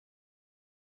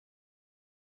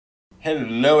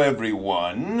Hello,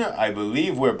 everyone. I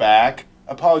believe we're back.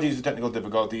 Apologies for technical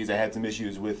difficulties. I had some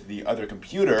issues with the other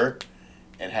computer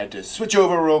and had to switch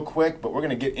over real quick, but we're going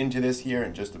to get into this here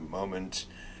in just a moment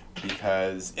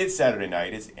because it's Saturday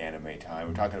night. It's anime time.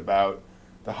 We're talking about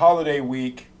the holiday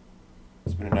week.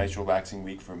 It's been a nice, relaxing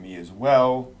week for me as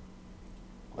well.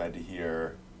 Glad to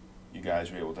hear you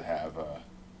guys were able to have a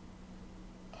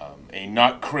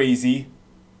not crazy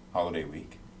holiday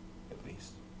week, at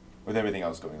least, with everything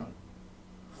else going on.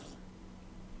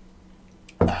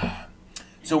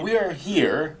 So we are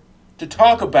here to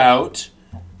talk about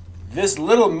this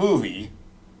little movie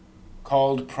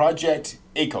called Project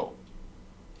A-ko,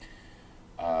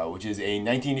 which is a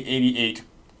 1988,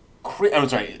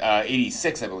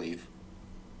 86, I believe,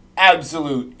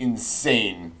 absolute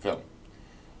insane film.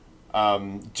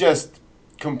 Just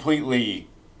completely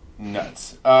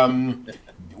nuts.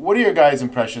 What are your guys'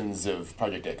 impressions of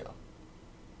Project A-ko?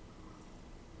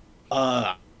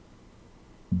 I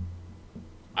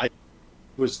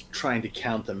was trying to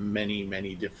count the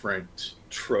many different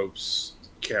tropes,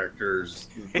 characters,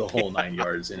 the whole nine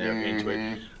yards into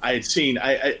it. I had seen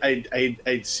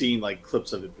I'd seen like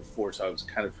clips of it before, so I was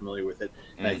kind of familiar with it.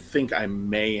 And I think I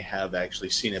may have actually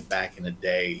seen it back in the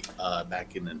day,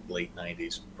 back in the late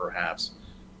 '90s, perhaps.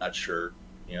 Not sure.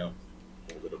 A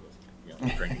little bit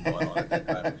of drinking going on at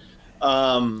that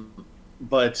time.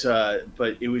 But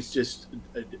it was just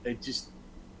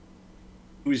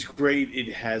it was great.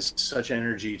 It has such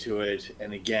energy to it,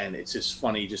 and again, it's just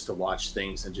funny just to watch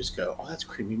things and just go, "Oh, that's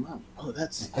Creamy Mommy. Oh,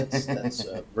 that's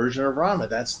a version of Ranma.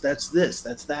 That's this,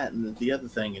 that's that, and the other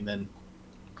thing." And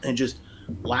just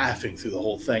laughing through the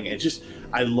whole thing. And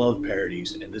I love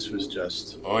parodies, and this was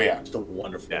just just a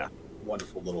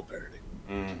wonderful little parody.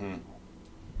 Mm-hmm.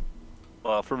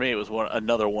 Well, for me, it was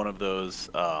another one of those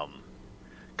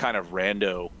kind of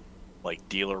rando, like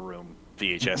dealer room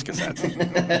VHS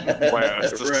cassettes. Where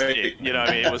it's just, Right.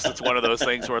 It's one of those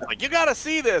things where it's like, you gotta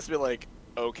see this. Be like,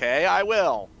 okay, I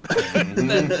will. And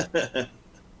then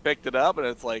picked it up, and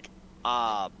it's like,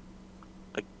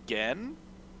 again,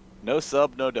 no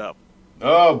sub, no dub.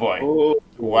 Oh boy! Oh,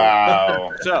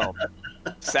 Wow! So,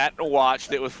 sat and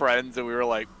watched it with friends, and we were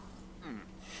like,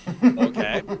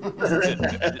 okay.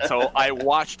 So I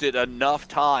watched it enough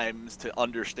times to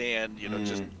understand,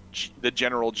 just the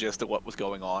general gist of what was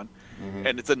going on. Mm-hmm.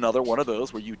 And it's another one of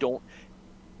those where you don't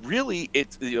really,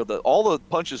 it's, all the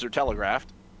punches are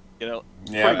telegraphed, pretty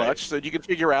much. So you can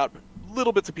figure out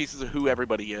little bits and pieces of who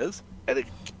everybody is. And it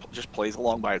just plays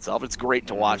along by itself. It's great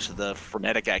to watch the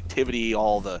frenetic activity,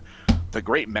 all the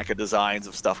great mecha designs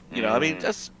of stuff.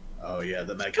 Just. Oh yeah,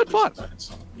 the good fun.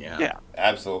 Yeah,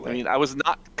 Absolutely. I was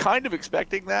not kind of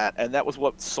expecting that, and that was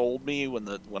what sold me when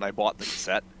I bought the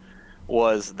cassette.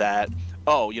 Was that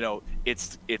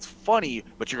it's funny,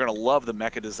 but you're gonna love the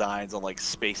mecha designs and like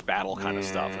space battle kind of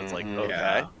stuff. And it's like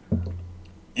okay,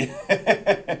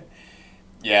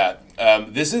 yeah.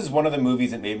 This is one of the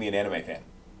movies that made me an anime fan.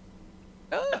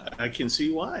 I can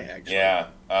see why actually. Yeah.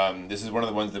 This is one of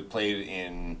the ones that played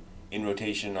in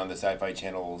rotation on the Sci-Fi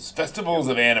Channel's Festivals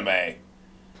of Anime.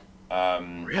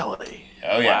 Really?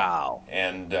 Oh yeah. Wow.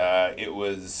 And it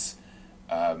was.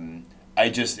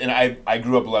 I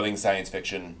grew up loving science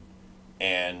fiction,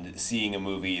 and seeing a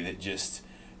movie that just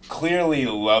clearly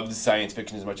loved science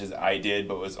fiction as much as I did,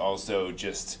 but was also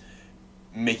just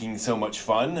making so much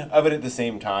fun of it at the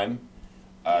same time,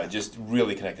 just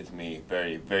really connected to me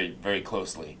very, very, very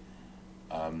closely.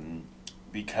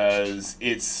 Because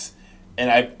it's,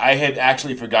 and I had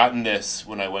actually forgotten this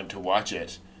when I went to watch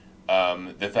it,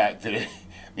 the fact that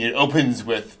it opens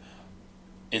with,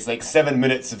 it's like 7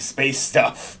 minutes of space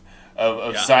stuff.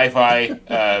 Of sci-fi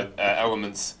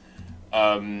elements,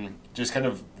 just kind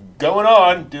of going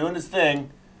on, doing his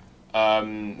thing.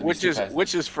 Which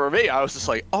is for me, I was just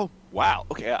like, oh wow,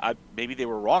 okay, maybe they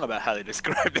were wrong about how they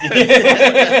described it.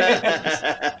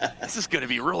 This is going to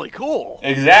be really cool.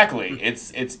 Exactly.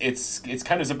 It's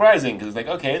kind of surprising because it's like,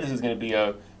 okay, this is going to be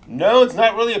no, it's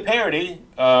not really a parody.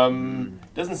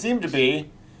 Doesn't seem to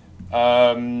be,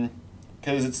 because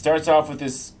it starts off with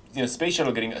this space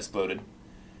shuttle getting exploded.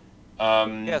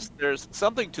 Yes, there's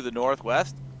something to the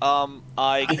northwest.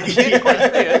 I can't quite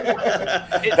say it.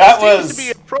 It That seems was to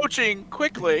be approaching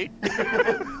quickly.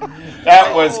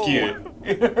 that was cute.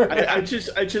 I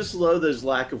just love this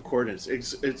lack of coordinates.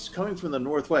 It's coming from the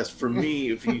northwest. For me,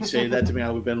 if you say that to me, I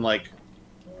would have been like,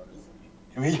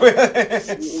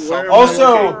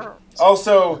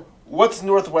 also, what's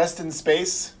northwest in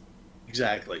space?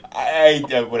 exactly.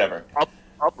 Whatever.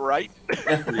 Upright.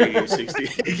 360.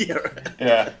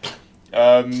 Yeah.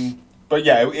 But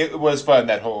yeah, it was fun.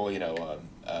 That whole,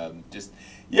 just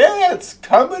Yeah, it's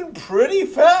coming pretty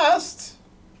fast.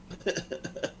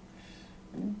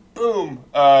 Boom.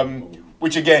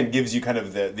 Which again gives you kind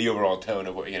of the overall tone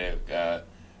of what you're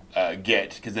gonna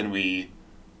get, because then we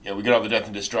get all the death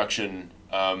and destruction,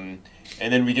 and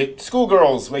then we get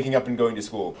schoolgirls waking up and going to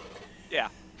school. Yeah.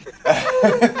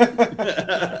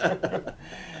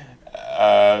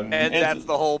 And that's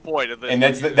the whole point of this. And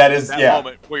that is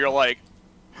moment where you're like,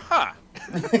 huh.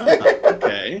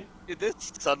 Okay. Did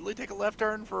this suddenly take a left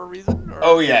turn for a reason? Or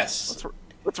Oh yes.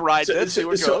 Let's ride this, see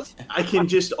where it goes. I can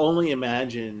just only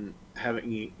imagine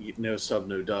having no sub,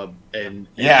 no dub, and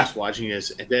Yeah. just watching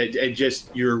this, and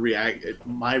just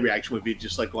my reaction would be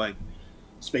just like going,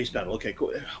 space battle. Okay,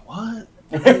 cool. What?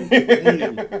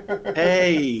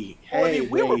 Hey, Well,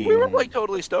 I mean, we were like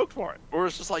totally stoked for it. We were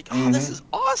just like, oh, this is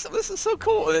awesome. This is so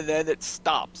cool. And then it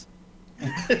stops.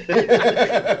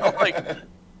 I'm like,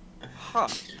 huh.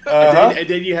 And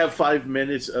then you have 5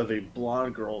 minutes of a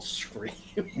blonde girl scream.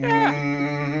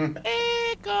 Echo!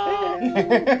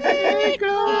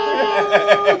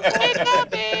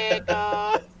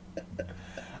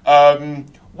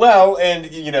 Well,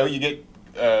 and you get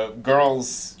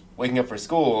girls waking up for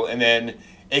school, and then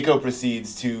Eiko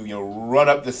proceeds to run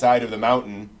up the side of the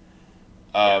mountain,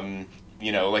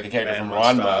 like a character from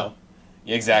Ranma.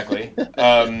 Yeah, exactly.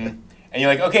 And you're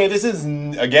like, okay, this is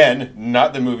again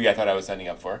not the movie I thought I was signing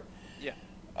up for. Yeah.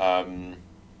 And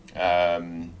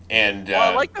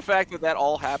I like the fact that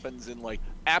all happens in like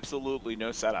absolutely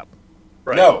no setup.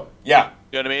 Right. No, yeah.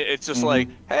 You know what I mean? It's just like,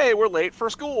 hey, we're late for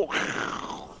school.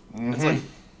 It's like,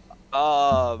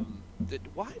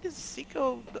 why does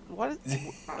Seiko?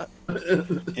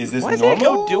 Is this why is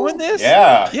normal? Eiko doing this?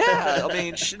 Yeah. Yeah. I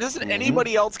mean, isn't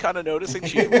anybody else kind of noticing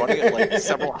she's running at like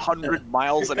several hundred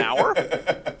miles an hour?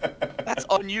 That's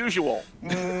unusual.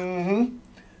 Mm-hmm.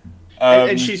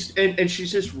 And she's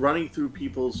just running through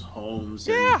people's homes,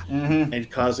 and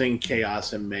causing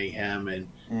chaos and mayhem, and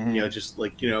just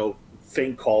like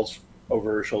Fink calls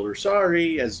over her shoulder,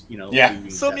 "Sorry," as leaving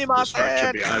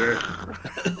destruction behind her.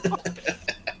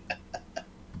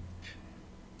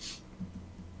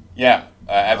 Yeah,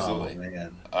 absolutely.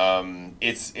 Oh, man.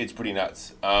 It's pretty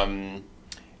nuts. And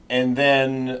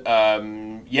then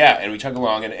and we chug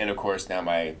along, and of course now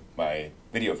my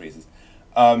video freezes.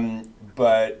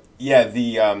 But yeah,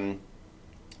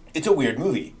 it's a weird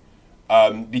movie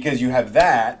because you have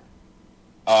that,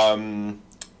 and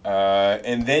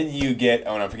then you get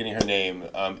and I'm forgetting her name.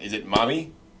 Is it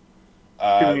Mommy?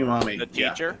 Mommy, the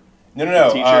teacher.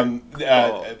 No.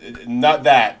 Not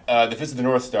that. The Fist of the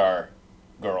North Star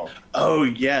girl. Oh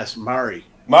yes, Mari.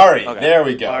 Okay. There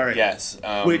we go. Mari. Yes.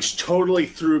 Which totally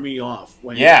threw me off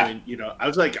when I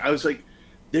was like,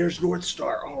 there's North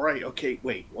Star. All right, okay,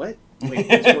 wait, what? Wait,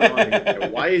 what's going on here?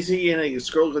 Why is he in a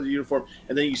Skrull uniform?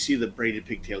 And then you see the braided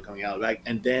pigtail coming out of the back,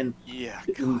 and then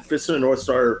Fist of the North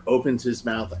Star opens his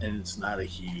mouth, and it's not a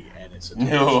he, and it's a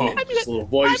little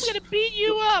voice. I'm gonna beat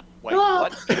you up. Wait,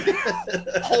 what?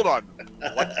 Hold on.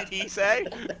 What did he say?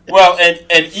 Well,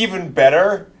 and even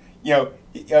better, he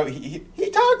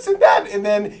talks in that, and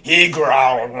then he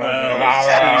growls.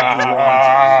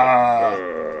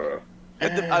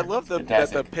 And I love that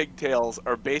the pigtails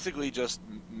are basically just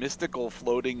mystical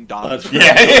floating dots.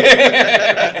 Yeah.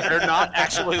 They're not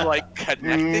actually like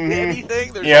connecting to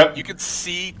anything. You can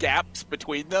see gaps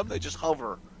between them. They just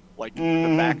hover like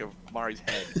the back of Mari's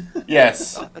head.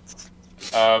 Yes.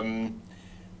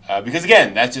 Because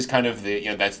again, that's just kind of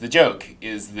that's the joke,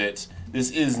 is that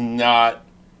this is not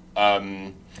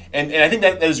and I think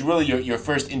that is really your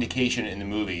first indication in the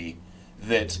movie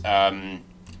that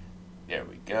there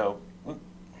we go.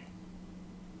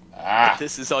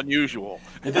 This is unusual.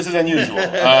 This is unusual.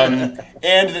 And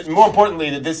that, more importantly,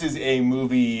 that this is a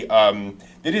movie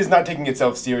that is not taking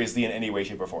itself seriously in any way,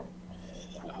 shape, or form.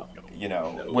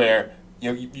 Where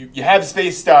you have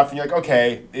space stuff, and you're like,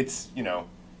 okay, it's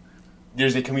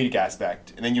there's a comedic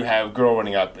aspect, and then you have Girl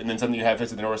running up, and then suddenly you have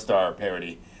Fist of the North Star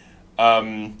parody.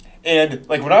 And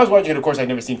like when I was watching it, of course, I'd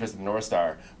never seen Fist of the North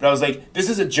Star, but I was like, this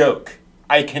is a joke.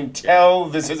 I can tell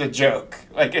this is a joke.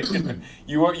 Like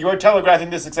you are telegraphing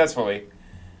this successfully.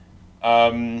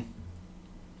 And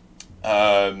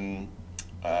then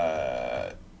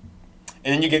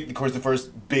you get, of course, the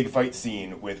first big fight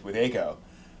scene with Eiko.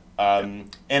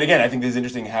 And again, I think this is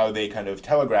interesting how they kind of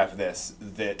telegraph this,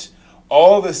 that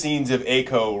all the scenes of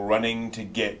Eiko running to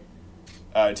get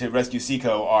to rescue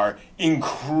Seiko are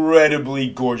incredibly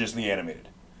gorgeously animated.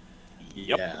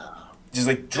 Yep. Yeah. Just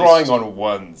like drawing on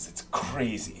ones. It's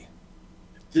crazy.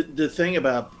 The thing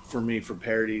about for me for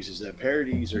parodies is that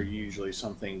parodies are usually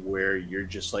something where you're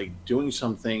just like doing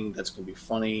something that's going to be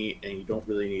funny and you don't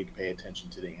really need to pay attention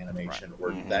to the animation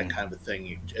or that kind of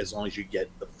thing, as long as you get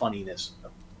the funniness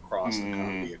across the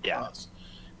comedy across.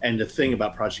 And the thing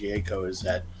about Project A-ko is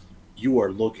that you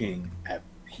are looking at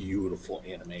beautiful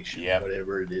animation,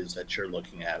 whatever it is that you're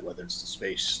looking at, whether it's the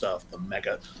space stuff, the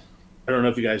mecha. I don't know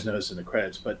if you guys noticed in the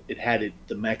credits, but the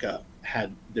mecha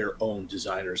had their own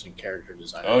designers and character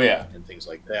designers and things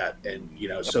like that. And,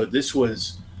 so this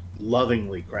was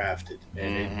lovingly crafted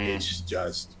and it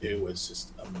was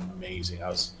just amazing. I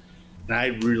was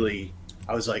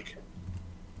like,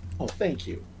 oh, thank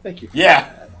you. Thank you.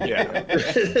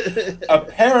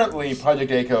 Apparently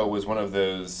Project A-ko was one of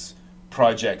those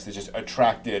projects that just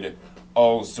attracted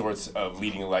all sorts of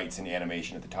leading lights in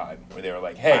animation at the time, where they were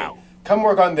like, hey, come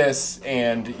work on this,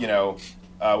 and, we'll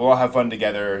all have fun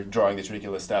together drawing this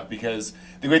ridiculous stuff. Because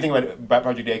the great thing about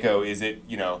Project A-ko is it,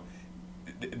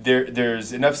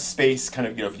 there's enough space, kind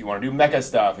of, if you want to do mecha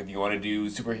stuff, if you want to do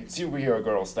superhero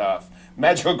girl stuff,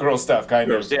 magical girl stuff,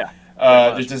 kind of.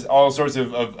 There's just all sorts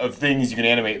of things you can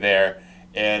animate there.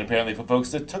 And apparently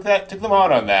folks that took them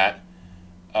on that.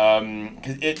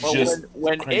 Because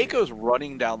when A-ko's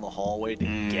running down the hallway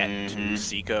to get to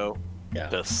Seiko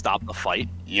to stop the fight.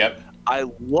 I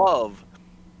love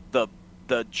the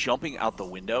jumping out the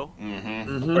window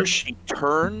where she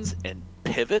turns and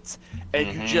pivots, and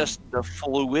you just the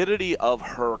fluidity of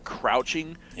her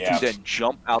crouching to then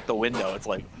jump out the window. It's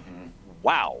like,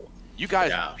 wow, you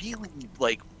guys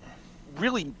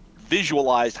really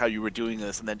visualized how you were doing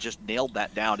this, and then just nailed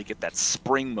that down to get that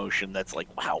spring motion. That's like,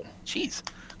 wow, jeez.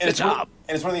 And it's one of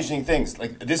the interesting things.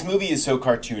 Like, this movie is so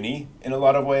cartoony in a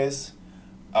lot of ways.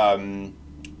 Seiko,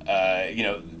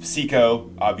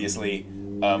 obviously,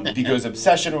 Biko's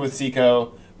obsession with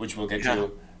Seiko, which we'll get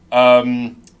to,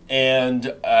 and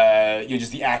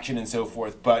just the action and so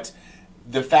forth. But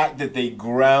the fact that they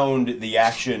ground the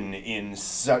action in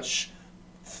such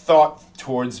thought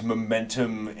towards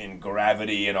momentum and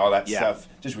gravity and all that stuff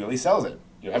just really sells it.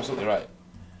 You're absolutely right.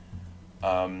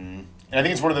 And I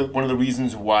think it's one of the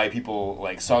reasons why people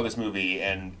saw this movie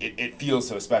and it feels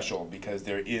so special, because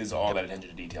there is all that attention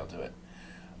to detail to it.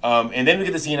 And then we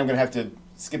get the scene I'm going to have to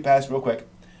skip past real quick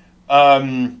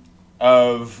of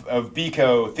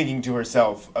Biko thinking to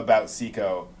herself about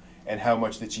Seiko and how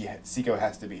much that Seiko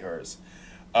has to be hers.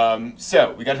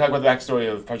 So we got to talk about the backstory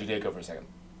of Project A-ko for a second.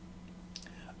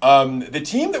 The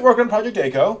team that worked on Project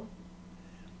A-ko,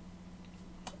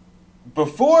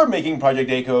 before making Project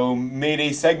A-ko, made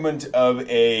a segment of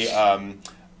a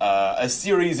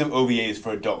series of OVAs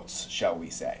for adults, shall we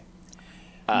say.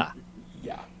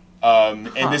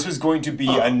 And this was going to be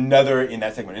another in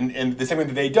that segment. And the segment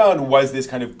that they'd done was this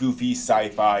kind of goofy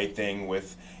sci-fi thing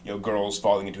with, girls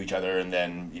falling into each other and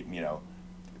then,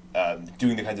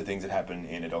 doing the kinds of things that happen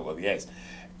in adult OVAs.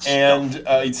 And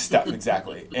it's stuff,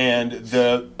 exactly. And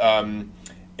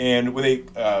when they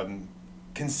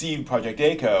conceived Project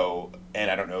A-ko, and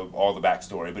I don't know all the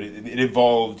backstory, but it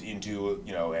evolved into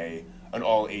an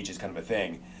all ages kind of a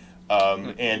thing.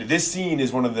 And this scene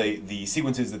is one of the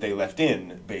sequences that they left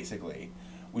in, basically,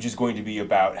 which is going to be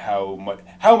about how much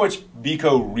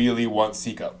Biko really wants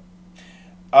Seiko.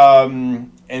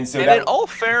 And in all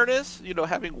fairness,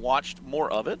 having watched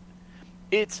more of it,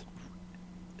 it's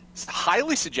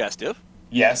highly suggestive.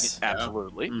 Yes,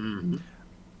 absolutely.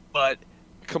 But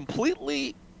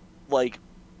completely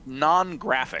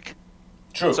non-graphic.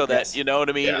 True. So that you know what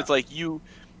I mean. It's like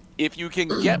if you can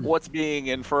get what's being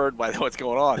inferred by what's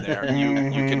going on there,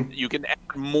 you can add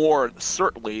more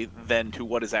certainly than to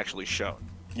what is actually shown.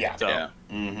 Yeah. So.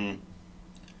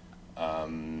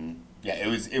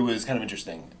 It was kind of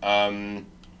interesting.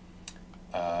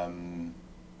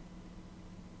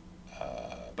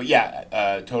 But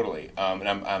totally. And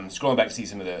I'm scrolling back to see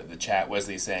some of the chat.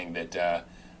 Wesley's saying that the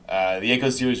A-ko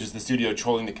series was the studio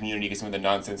trolling the community because some of the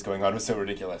nonsense going on was so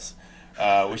ridiculous,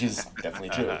 which is definitely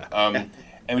true.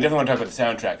 And we definitely want to talk about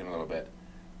the soundtrack in a little bit.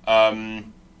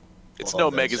 It's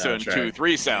no Megazone 2-3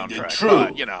 soundtrack.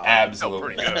 True, but,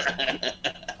 absolutely. Pretty good.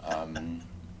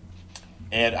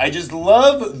 And I just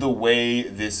love the way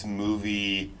this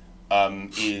movie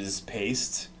is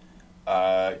paced.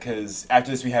 Because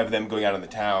after this, we have them going out in the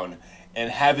town and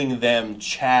having them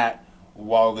chat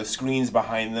while the screens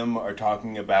behind them are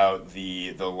talking about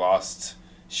the lost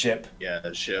ship. Yeah,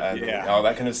 the ship. All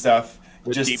that kind of stuff.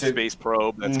 The deep space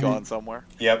probe that's gone somewhere.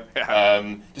 Yep.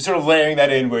 Just sort of layering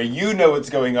that in where you know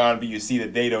what's going on, but you see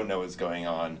that they don't know what's going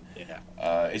on. Yeah.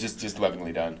 It's just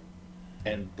lovingly done.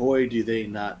 And boy, do they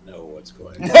not know what's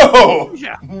going on. No!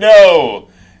 Yeah. No!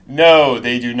 No,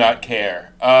 they do not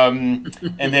care. And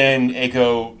then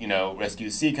Eiko,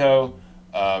 rescues Siko.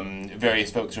 Various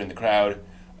folks are in the crowd.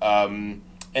 And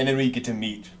then we get to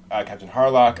meet Captain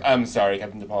Harlock. I'm sorry,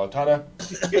 Captain Napolitana.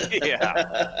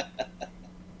 Yeah.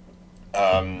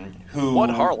 Who? What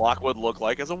Harlock would look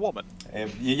like as a woman.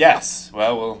 Yes.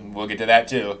 Well, we'll get to that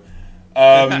too.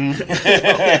 Sorry.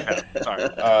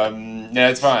 No,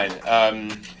 it's fine.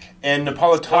 And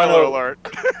Napolitano. Spoiler alert.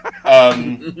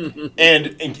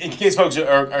 And in case folks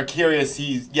are curious,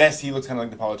 he looks kind of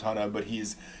like Napolitano, but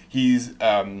he's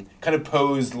kind of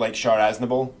posed like Char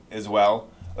Aznable as well.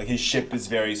 Like his ship is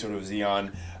very sort of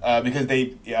Xeon, because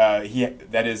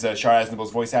that is Char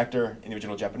Aznable's voice actor in the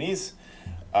original Japanese.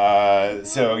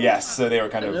 So they were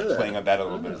kind of playing on that a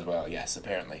little bit as well. Yes,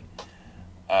 apparently.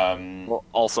 Well,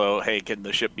 also, hey, can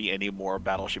the ship be any more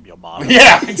Battleship Yamato?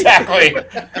 Yeah, exactly.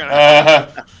 A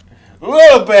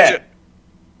little bit.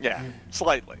 Yeah,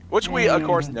 slightly. Which we, of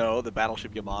course, know the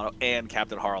Battleship Yamato and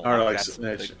Captain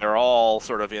Harlock. They're all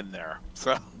sort of in there.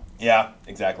 So yeah,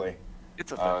 exactly.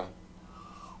 It's a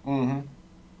thing.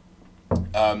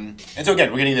 And so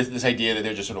again, we're getting this idea that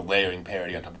they're just sort of layering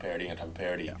parody on top of parody on top of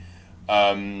parody. Yeah.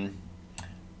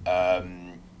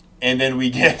 And then we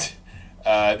get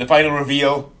the final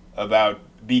reveal about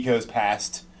Biko's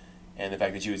past and the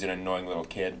fact that she was an annoying little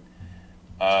kid.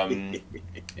 And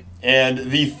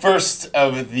the first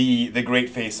of the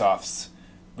great face-offs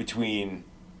between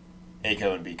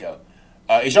Eiko and Biko.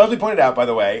 It should also be pointed out, by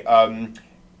the way,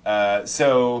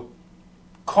 so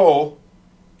Ko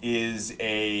is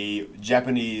a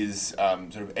Japanese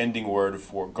sort of ending word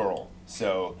for girl.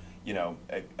 So,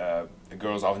 a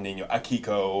girl's often named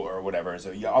Akiko or whatever.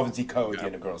 So you often see Ko at the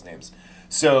end of girls' names.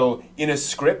 So in a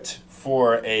script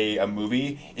for a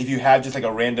movie, if you have just like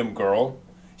a random girl,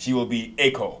 she will be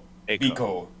Eiko,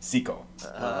 Biko, Siko.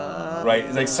 Right?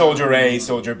 It's like Soldier A,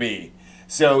 Soldier B.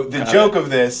 So the joke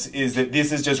of this is that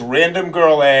this is just random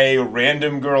girl A,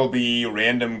 random girl B,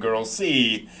 random girl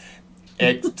C,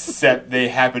 except they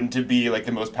happen to be like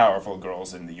the most powerful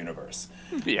girls in the universe.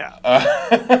 Yeah.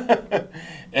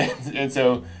 And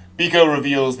so Biko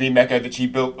reveals the mecha that she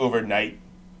built overnight.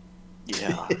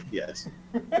 Yeah. Yes.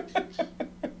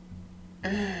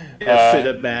 Fit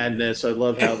of madness. I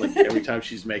love how like every time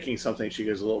she's making something, she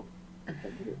goes a little.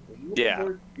 Yeah.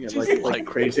 Like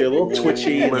crazy, a little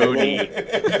twitchy, moody.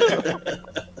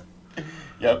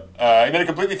 Yep. And then it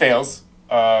completely fails.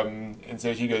 And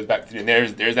so she goes back through, and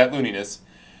there's that looniness.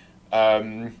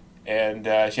 And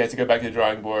she has to go back to the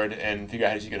drawing board and figure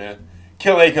out how she's gonna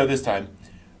kill Eiko this time.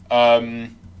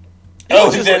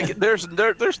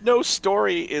 There's no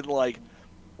story in like,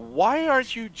 why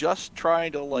aren't you just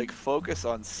trying to like focus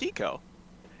on Siko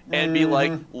and be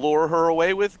like lure her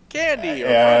away with candy or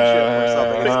friendship or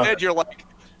something? Instead, you're like,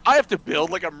 I have to build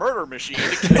like a murder machine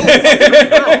to kill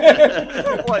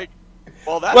girl. Like,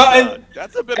 well,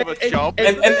 that's a bit of a jump.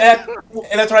 And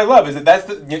that's what I love isn't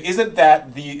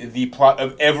that the plot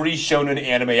of every shonen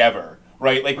anime ever?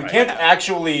 Right, like we can't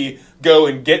actually go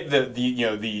and get the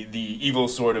evil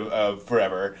sword of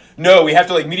forever. No, we have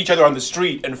to like meet each other on the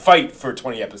street and fight for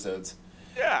 20 episodes.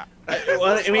 Yeah.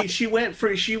 I mean, she went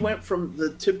from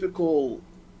the typical,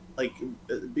 like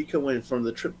Biko went from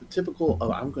the typical.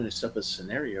 Oh, I'm going to set up a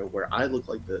scenario where I look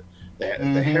like the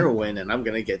heroine, and I'm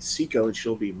going to get Siko, and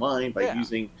she'll be mine by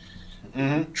using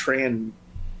Tran,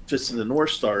 Fist of the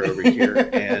North Star over here,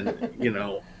 and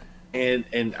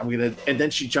And I'm gonna, and then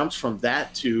she jumps from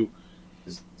that to,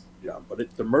 but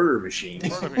it's the murder machine,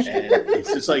 and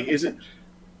it's just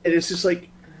like,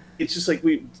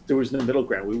 there was no middle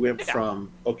ground. We went from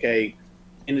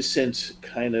innocent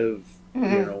kind of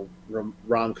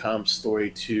rom-com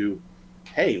story to,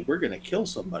 hey, we're gonna kill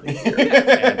somebody here,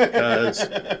 because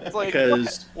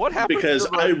what happened? Because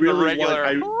I really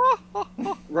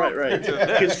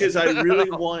because I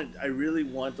really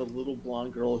want the little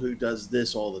blonde girl who does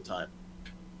this all the time.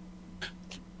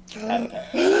 So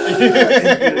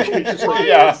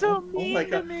mean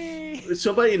to me.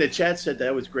 Somebody in the chat said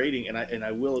that was grating, and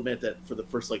I will admit that for the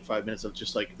first 5 minutes of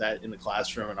just like that in the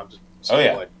classroom, and I'm just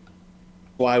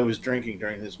why I was drinking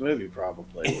during this movie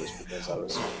probably was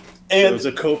because it was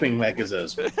a coping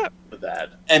mechanism with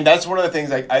that. And that's one of the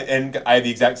things I had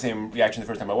the exact same reaction the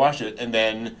first time I watched it, and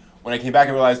then when I came back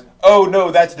I realized, oh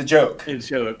no, that's the joke. It's a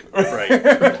joke, right?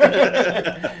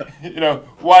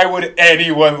 Why would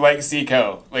anyone like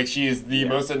Siko? Like, she is the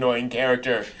most annoying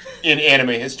character in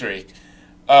anime history.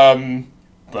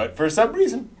 But for some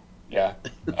reason,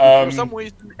 for some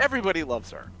reason, everybody loves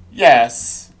her.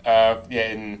 Yes.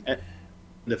 And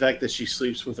the fact that she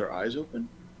sleeps with her eyes open.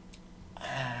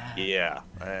 Yeah.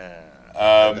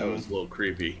 That was a little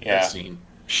creepy. Yeah. That scene.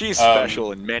 She's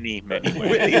special in many, many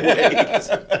ways. Many ways.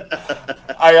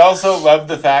 I also love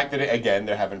the fact that again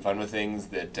they're having fun with things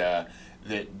that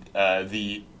this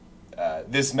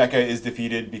mecha is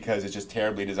defeated because it's just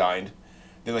terribly designed.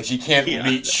 That like she can't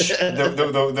reach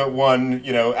the one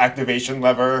activation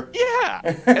lever. Yeah,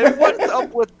 and what's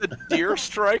up with the deer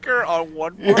striker on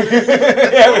one part? There's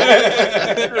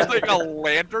like a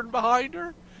lantern behind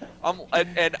her.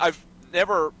 And I've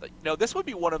never, this would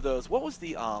be one of those. What was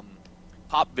the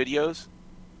pop videos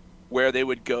where they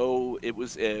would go? It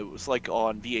was like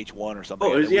on VH1 or something.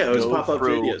 Oh, it was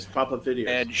pop-up videos,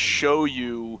 and show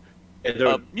you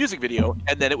a music video,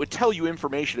 and then it would tell you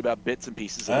information about bits and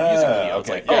pieces of the music video. It's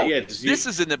like, this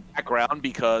is in the background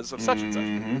because of such and such.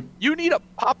 You need a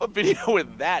pop-up video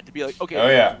with that to be like,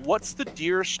 okay, what's the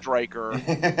deer striker?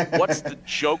 What's the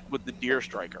joke with the deer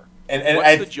striker? And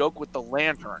what's the joke with the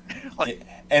lantern?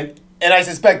 and I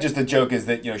suspect just the joke is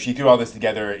that she threw all this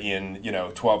together in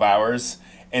 12 hours.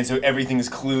 And so everything's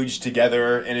kludged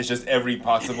together, and it's just every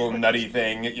possible nutty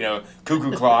thing,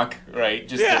 cuckoo clock, right?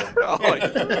 Just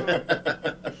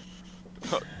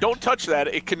don't touch that;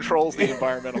 it controls the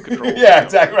environmental control. Yeah,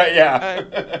 exactly right. Yeah.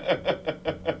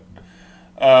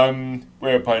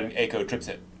 Whereupon Eiko trips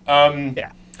it.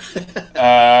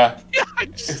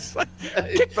 Just,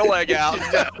 kick the leg out.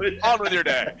 On with your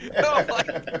day.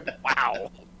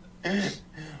 Wow.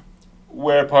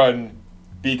 Whereupon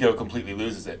Biko completely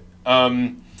loses it.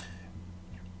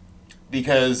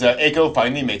 Because Eiko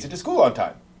finally makes it to school on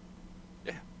time.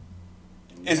 Yeah.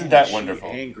 Isn't that wonderful?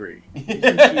 Angry.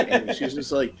 She's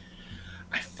just like,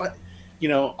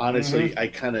 honestly, I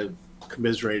kind of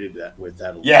commiserated with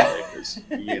that a little bit because,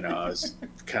 I was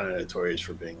kind of notorious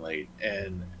for being late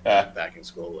and back in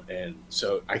school. And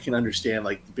so I can understand,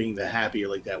 like, being the happy,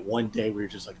 like, that one day where you're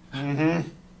just like, I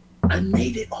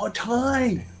made it on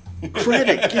time. Give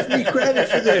me credit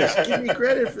for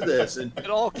this. And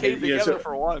it all came together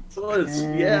for once.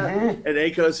 Yeah. And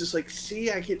Eiko's just like,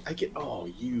 see, I get.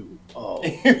 You go.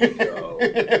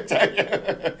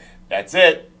 That's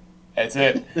it.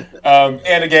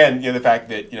 And again, the fact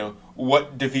that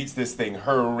what defeats this thing,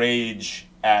 her rage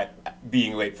at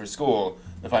being late for school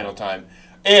the final time,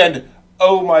 and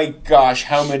oh my gosh,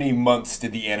 how many months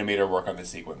did the animator work on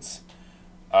this sequence?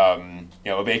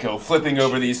 Eiko flipping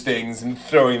over these things and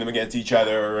throwing them against each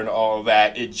other and all of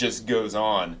that. It just goes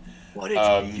on. But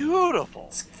it's beautiful.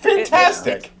 It's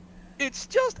fantastic. It's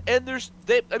just, and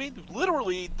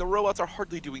literally, the robots are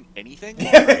hardly doing anything,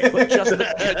 but just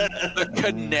the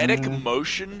kinetic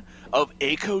motion of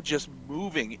Eiko just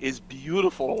moving is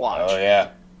beautiful to watch. Oh, yeah.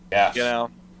 Yeah.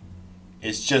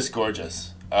 It's just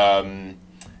gorgeous. And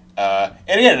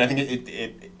again, I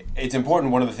think it's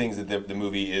important. One of the things that the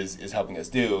movie is helping us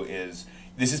do is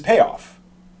this is payoff,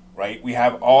 right? We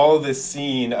have all this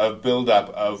scene of buildup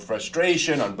of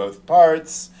frustration on both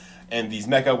parts, and these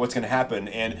mecha, what's going to happen?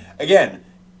 And again,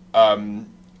 I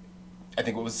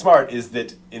think what was smart is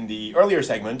that in the earlier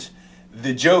segment,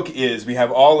 the joke is we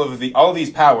have all of these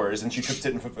powers, and she trips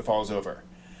it and falls over.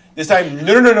 This time,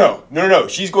 no.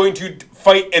 She's going to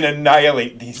fight and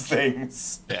annihilate these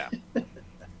things. Yeah.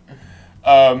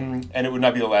 And it would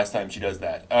not be the last time she does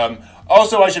that.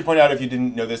 Also, I should point out, if you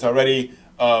didn't know this already,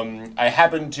 I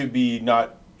happen to be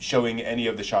not showing any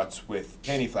of the shots with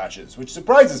panty flashes, which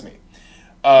surprises me.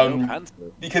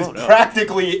 Because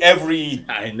practically every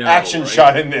action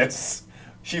shot in this,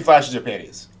 she flashes her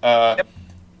panties.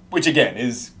 Which, again,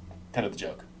 is kind of the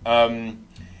joke. And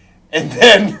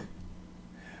then,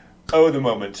 the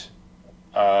moment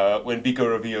when Biko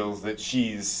reveals that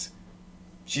she's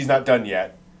not done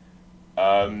yet.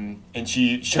 And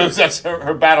she shows us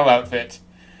her battle outfit,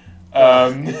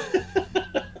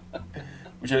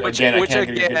 which again I can't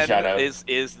get a good shout out.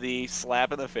 Is the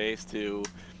slap in the face to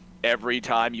every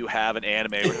time you have an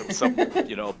anime where some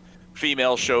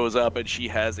female shows up and she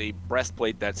has a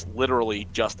breastplate that's literally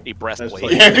just a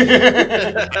breastplate.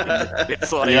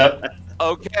 It's like,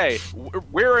 okay,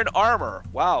 we're in armor.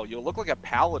 Wow, you look like a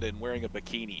paladin wearing a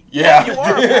bikini. Yeah, you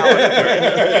are a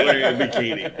paladin wearing a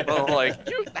bikini. Well, like,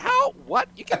 what?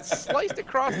 You get sliced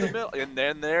across the middle, and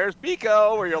then there's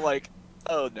Biko, where you're like,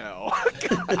 oh no,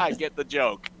 I get the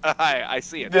joke. I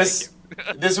see it. This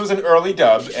was an early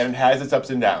dub, and it has its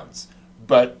ups and downs,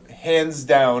 but hands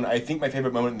down, I think my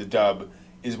favorite moment in the dub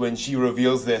is when she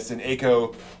reveals this, and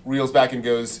Eiko reels back and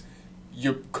goes,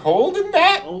 "You're cold in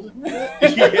that?"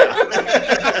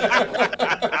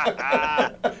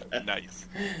 Nice.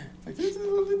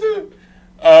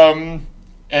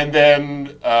 And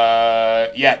then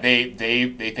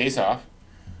they face off.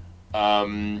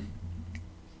 And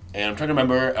I'm trying to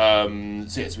remember.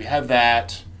 So yes, we have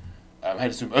that. I had to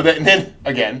assume. And then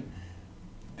again,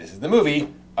 this is the movie.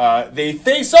 They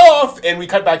face off, and we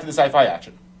cut back to the sci-fi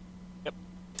action. Yep.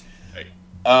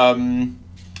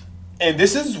 And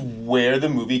this is where the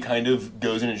movie kind of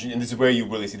goes in, and this is where you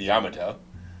really see the Yamato.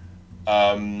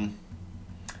 And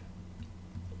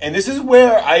this is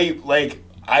where I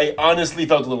honestly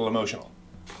felt a little emotional.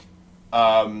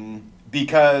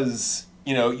 Because,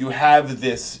 you have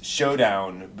this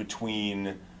showdown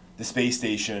between the space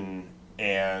station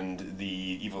and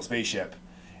the evil spaceship,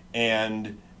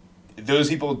 and those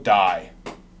people die.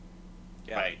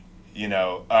 Yeah. Right.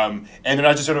 And they're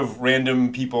not just sort of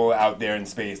random people out there in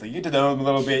space. Like, you get to know them a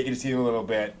little bit, you get to see them a little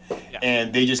bit,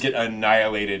 and they just get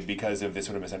annihilated because of this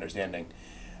sort of misunderstanding.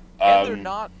 And they're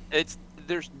not.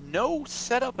 There's no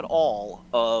setup at all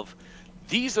of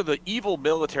these are the evil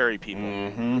military people.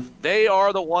 Mm-hmm. They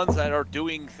are the ones that are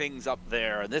doing things up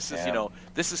there, and this is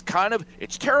this is kind of,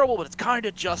 it's terrible, but it's kind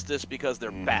of justice because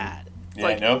they're bad.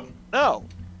 It's no,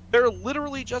 they're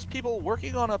literally just people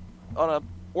working on a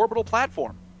orbital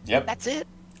platform. Yep. That's it.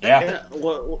 Yeah.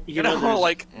 Well,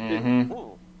 it's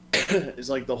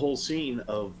like the whole scene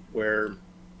of where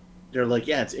they're like,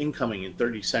 yeah, it's incoming in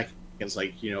 30 seconds.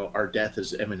 Like, our death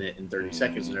is imminent in 30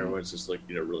 seconds, and everyone's just like,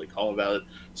 really calm about it,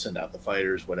 send out the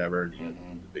fighters, whatever,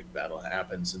 and the big battle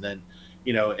happens. And then,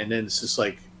 and then it's just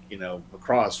like,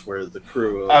 Macross, where the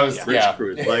crew of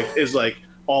crew is like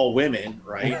all women,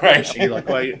 right? Right. And you're like,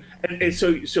 well, and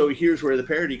so here's where the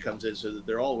parody comes in, so that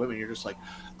they're all women. You're just like,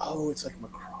 oh, it's like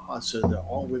Macross. So they're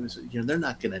all women. So, they're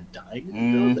not gonna die.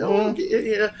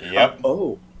 Yep.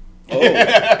 Oh.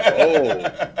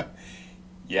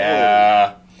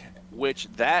 Yeah. Which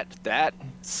that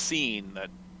scene that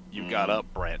you got up,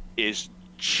 Brent, is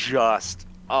just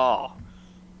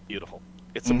beautiful.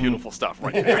 It's some beautiful stuff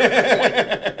right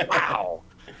there. Like, wow.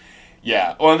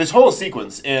 Yeah. Well, this whole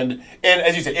sequence, and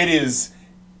as you said, it is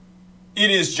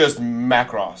just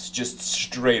Macross, just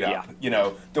straight up.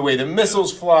 The way the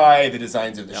missiles fly, the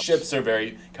designs of the ships are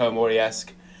very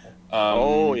Kawamori-esque.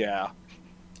 Yeah,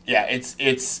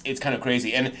 it's kind of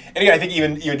crazy, and again, I think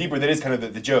even deeper, that is kind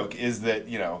of the joke is that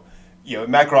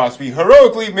Macross, we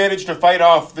heroically managed to fight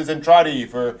off the Zentradi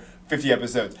for 50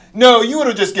 episodes. No, you would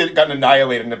have just gotten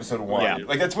annihilated in episode 1. Yeah.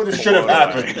 Like, that's what should have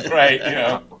happened, right?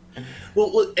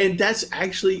 Well, and that's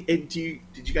actually. Did you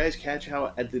guys catch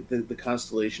how at the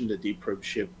Constellation, the deep probe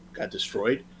ship got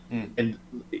destroyed, and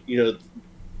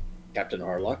Captain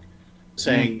Harlock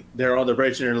saying they're on the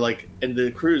bridge, and they're like, and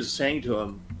the crew is saying to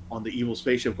him on the evil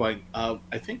spaceship, going,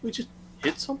 "I think we just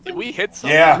hit something. Did we hit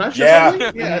something? Yeah, I'm not sure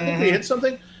something. I think we hit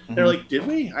something." They're like, "Did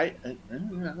we? I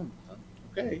don't know.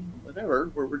 Okay,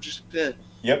 whatever. We're just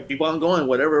keep on going.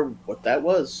 What that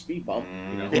was, speed bump.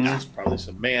 It's probably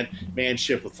some man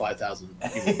ship with 5,000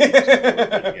 people.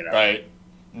 Right.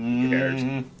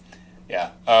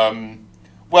 Yeah.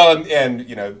 Well,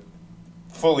 and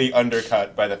fully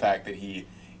undercut by the fact that he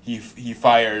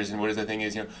fires, and what is the thing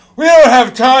is, we don't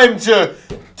have time to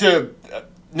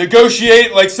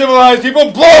negotiate like civilized people.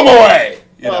 Blow them away.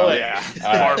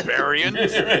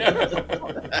 Barbarians.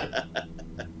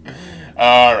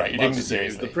 All right, you didn't save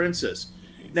seriously. the princess.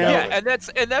 Now, and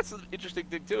that's the interesting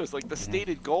thing too. Is like the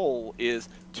stated goal is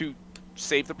to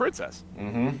save the princess.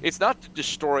 Mm-hmm. It's not to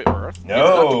destroy Earth. No, it's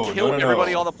not to kill no.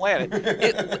 everybody on the planet.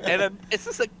 And it's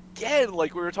just again,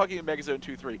 like we were talking in Megazone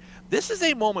 2-3. This is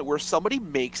a moment where somebody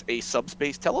makes a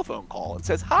subspace telephone call and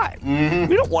says, "Hi,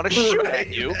 we don't want to shoot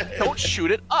at you. Don't shoot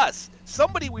at us.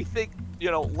 Somebody we think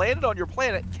landed on your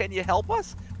planet. Can you help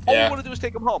us?" All we want to do is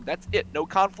take them home. That's it. No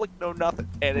conflict, no nothing.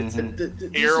 And it's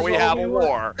here we have a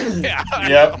war. Yeah.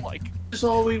 I'm like, this is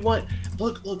all we want.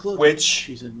 Look. Which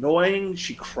she's annoying.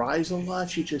 She cries a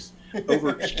lot. She just she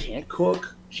can't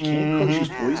cook. She can't cook. She's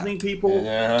poisoning people.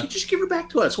 Yeah. You just give her back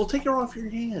to us. We'll take her off your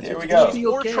hands. There we go. It's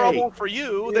more trouble for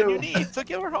you than you need. So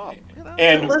give her home.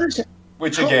 And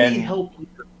which again help you.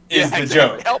 is the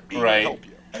joke, help me right? Help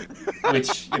you.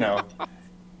 Which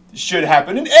should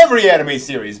happen in every anime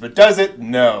series, but does it?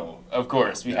 No. Of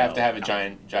course, we have to have a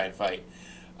giant fight.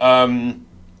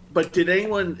 But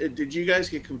did you guys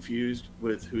get confused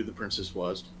with who the princess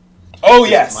was? Oh,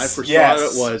 yes. My first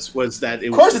thought was that it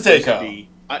was supposed to Eiko. be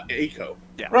Eiko.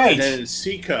 Yeah. Right. And then it's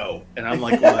Seiko. And I'm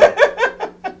like, what?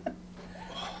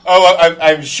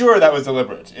 I'm sure that was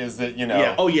deliberate. Is that,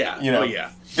 Yeah. Oh, yeah.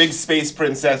 Big space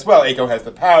princess. Well, Eiko has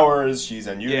the powers. She's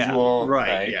unusual. Yeah.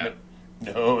 Right, yeah.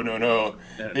 No.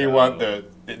 They want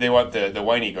the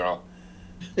whiny girl.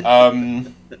 That's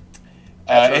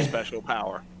her special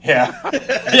power. Yeah.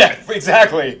 Yeah,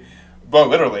 exactly. Well,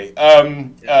 literally.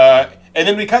 And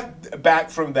then we cut back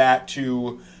from that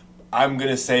to, I'm going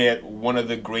to say it, one of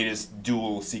the greatest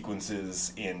duel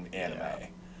sequences in anime.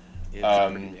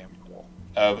 It's pretty damn cool.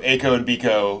 Eiko and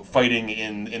Biko fighting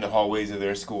in the hallways of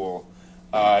their school,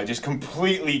 just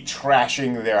completely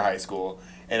trashing their high school.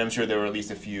 And I'm sure there were at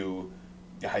least a few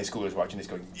high schoolers watching this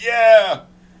going, yeah!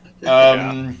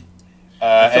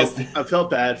 I felt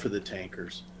bad for the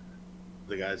tankers,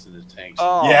 the guys in the tanks.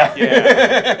 Oh, yeah.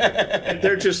 And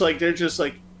they're just like,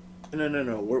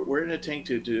 no, we're in a tank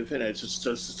to defend it. Just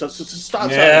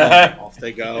stop. Yeah. Off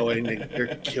they go, and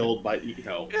they're killed by,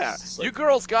 Yeah, like, you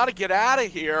girls got to get out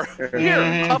of here.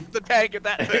 Here, cuff the tank at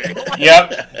that thing.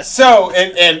 Yep. So,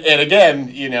 and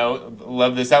again,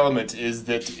 love this element is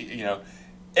that,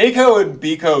 Eiko and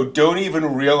Biko don't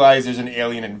even realize there's an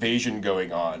alien invasion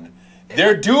going on.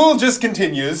 Their duel just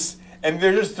continues, and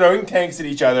they're just throwing tanks at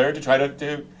each other to try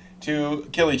to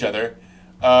kill each other.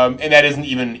 And that isn't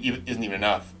even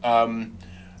enough.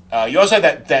 You also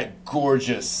have that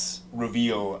gorgeous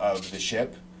reveal of the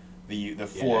ship, the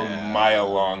 4 mile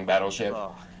long battleship,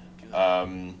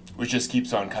 which just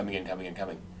keeps on coming and coming and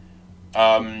coming.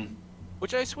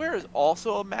 Which I swear is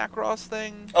also a Macross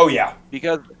thing. Oh yeah,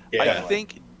 Because I Yeah.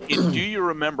 think in Do You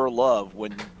Remember Love,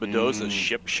 when Medusa's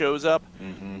ship shows up,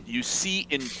 you see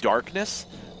in darkness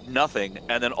nothing,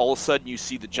 and then all of a sudden you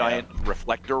see the giant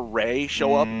reflector ray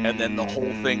show up, and then the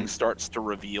whole thing starts to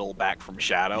reveal back from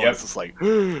shadow. Yep. It's just like,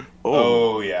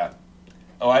 Oh yeah.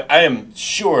 Oh, I am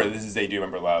sure this is a Do You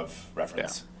Remember Love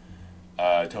reference.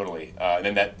 Totally. And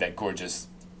then that gorgeous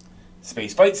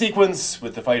space fight sequence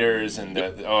with the fighters and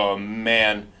the oh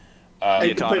man.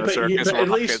 the Tonto Circus but at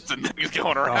rockets least- and things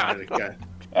going around. God.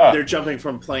 Oh, They're jumping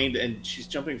from plane, and she's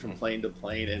jumping from plane to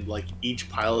plane, and like each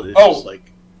pilot is Oh. just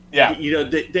like, yeah.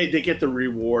 they get the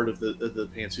reward of the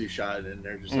pantsuit shot, and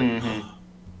they're just like, Mhm.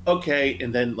 okay,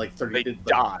 and then like 30, They like,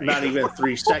 die. not even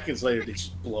 3 seconds later, they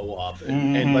just blow up,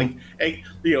 and Mhm. like,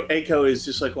 Eiko is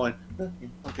just like going,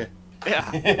 okay,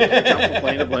 Yeah. jump from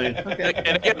plane to plane, okay,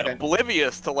 And again, okay.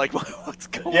 oblivious to like what's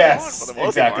going Yes, on for the most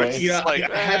exactly. part. It's You know, just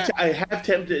like, I have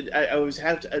tempted. I was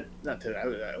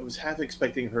I was half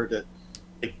expecting her to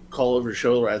like call over her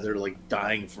shoulder as they're like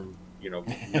dying from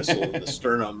missile in the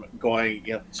sternum, going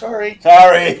sorry,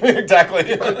 Sorry.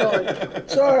 Exactly.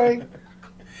 sorry.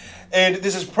 And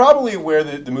this is probably where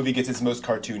the movie gets its most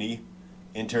cartoony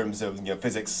in terms of Mm-hmm.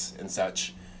 physics and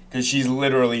such, because she's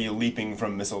literally leaping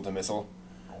from missile to missile.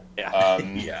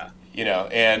 yeah. Yeah.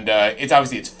 And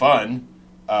it's fun,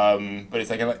 but it's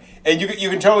like, and you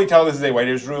can totally tell this is a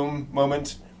writer's room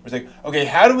moment. Where it's like, okay,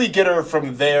 how do we get her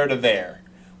from there to there?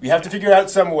 We have to figure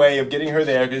out some way of getting her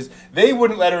there because they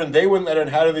wouldn't let her, and they wouldn't let her. And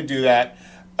how do they do that?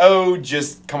 Oh,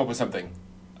 just come up with something,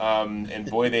 and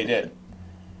boy, they did.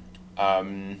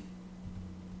 And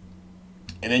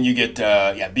then you get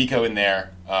Biko in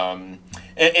there, and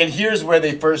here's where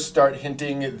they first start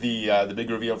hinting the big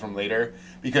reveal from later,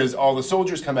 because all the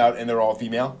soldiers come out and they're all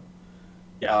female.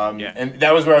 Yeah. And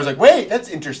that was where I was like, wait, that's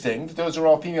interesting. Those are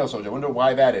all female soldiers. I wonder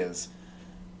why that is.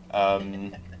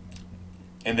 And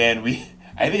then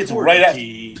I think it's right after,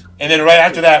 and then right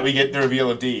after that we get the reveal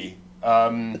of D,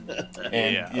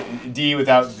 and D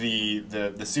without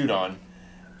the suit on.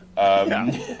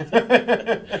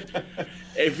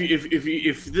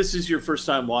 If this is your first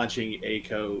time watching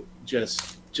Eiko,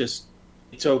 just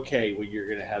it's okay when you're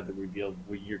gonna have the reveal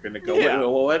when you're gonna go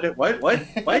what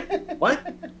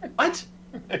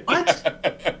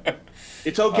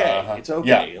it's okay it's okay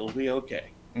Yeah. it'll be okay.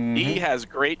 He has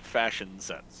great fashion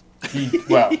sense.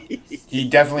 He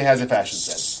definitely has a fashion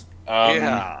sense.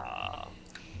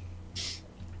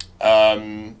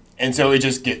 And so it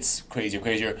just gets crazier and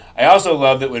crazier. I also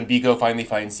love that when Biko finally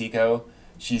finds Seiko,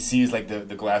 she sees like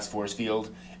the glass force field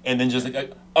and then just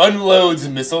like unloads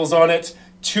missiles on it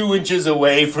 2 inches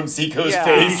away from Seiko's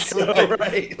face.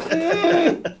 Right.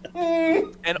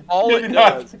 And all it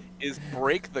does is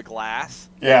break the glass,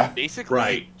 Yeah.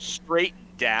 basically straight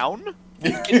down.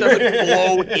 It doesn't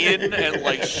blow in and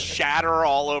like shatter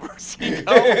all over Seiko.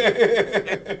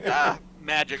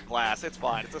 Magic glass. It's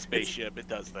fine. It's a spaceship. It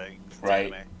does things. It's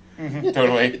Right. anime.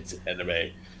 Totally. It's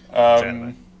anime.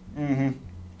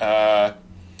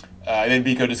 And then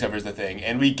Biko discovers the thing,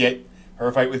 and we get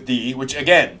her fight with D, which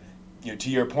again, to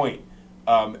your point,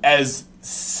 as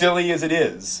silly as it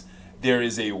is, there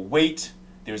is a weight,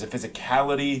 there's a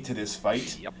physicality to this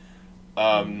fight, Yep.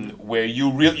 where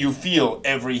you feel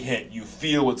every hit, you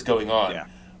feel what's going on, Yeah.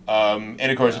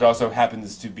 and of course it also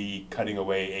happens to be cutting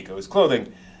away Eiko's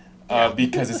clothing,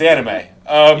 because it's anime.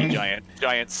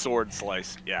 Giant sword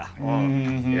slice. Yeah.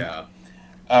 Yeah.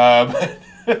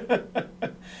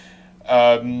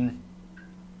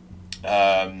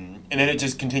 And then it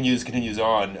just continues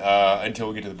on until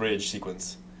we get to the bridge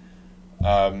sequence,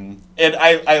 And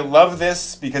I love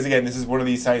this because, again, this is one of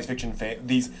these science fiction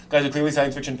these guys are clearly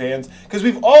science fiction fans, because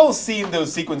we've all seen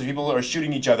those sequences where people are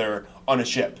shooting each other on a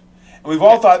ship, and we've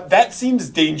all thought that seems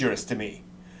dangerous to me.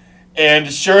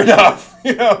 And sure enough,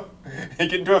 they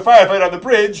get into a firefight on the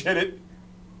bridge, and it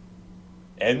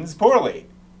ends poorly.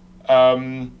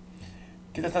 Because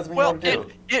that's not something you want to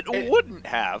do. It wouldn't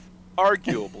have,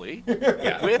 arguably,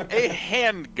 with a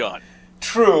handgun.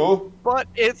 True. But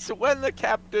it's when the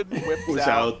captain whips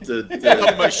out the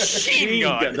machine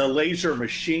gun. The laser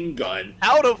machine gun.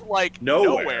 Out of,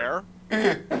 nowhere.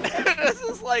 This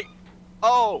is like,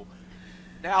 oh,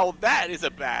 now that is a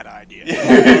bad idea.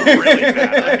 Really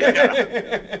bad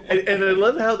idea. And I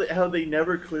love how they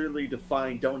never clearly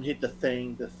define, don't hit the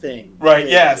thing. Right,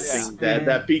 yes.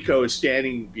 That Biko is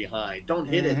standing behind. Don't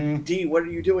hit it. D, what are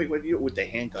you doing? What are you with the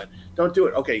handgun? Don't do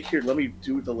it. Okay, here, let me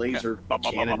do the laser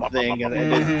cannon thing.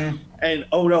 And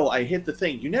oh no, I hit the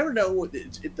thing. You never know.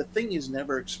 The thing is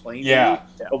never explained to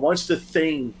you. But once the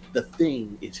thing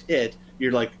is hit,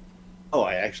 you're like, oh,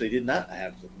 I actually did not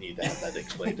need to have that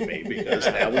explained to me, because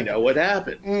now we know what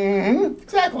happened. Mm-hmm.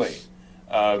 Exactly.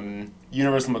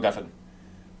 Universal MacGuffin.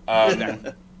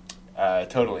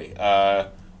 Totally.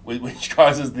 Which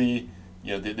causes the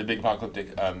big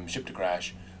apocalyptic ship to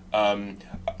crash.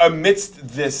 Amidst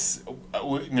this,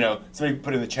 somebody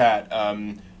put in the chat,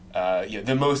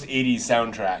 the most 80s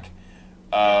soundtrack,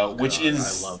 which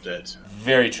is I loved it.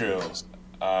 Very true.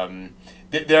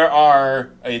 There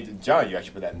are John, you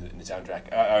actually put that in the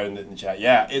soundtrack or in the chat.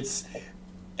 Yeah, it's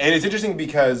interesting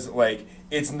because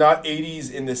it's not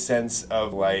 80s in the sense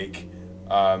of like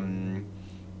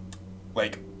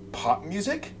pop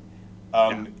music.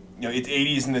 It's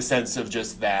 80s in the sense of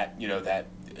just that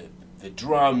the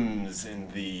drums and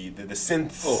the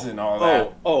synths and all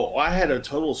that. Oh, I had a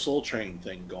total Soul Train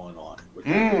thing going on with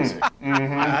that music.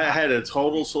 Mm-hmm. I had a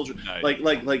total Soul Train. Nice.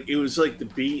 Like it was like the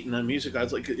beat and the music. I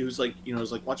was like, it was like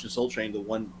watching Soul Train. The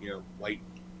one white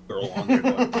girl on there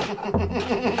going,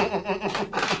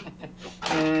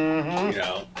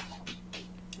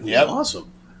 it was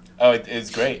awesome. Oh,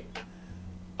 it's great.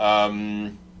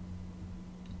 And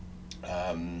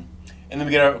then we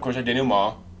get of course our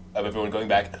denouement of everyone going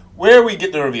back, where we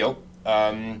get the reveal.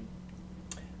 I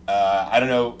don't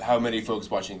know how many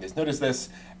folks watching this notice this.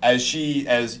 As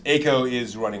Eiko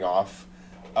is running off,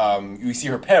 we see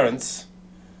her parents,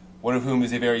 one of whom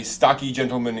is a very stocky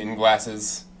gentleman in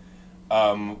glasses,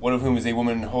 one of whom is a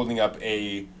woman holding up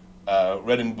a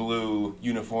red and blue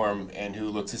uniform and who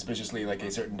looks suspiciously like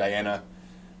a certain Diana.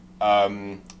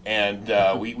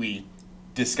 We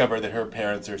discover that her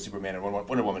parents are Superman and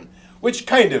Wonder Woman, which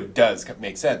kind of does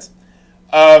make sense.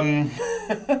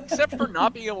 Except for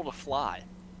not being able to fly.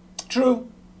 True.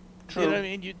 You know what I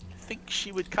mean? You'd think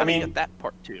she would kind of get that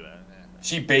part too.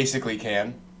 She basically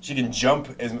can. She can jump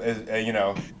as 80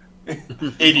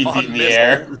 feet in the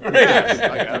air.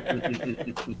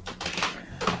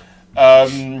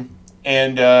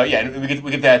 And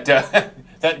we get that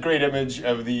that great image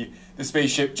of the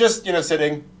spaceship just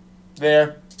sitting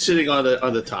there. Sitting on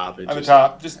the top.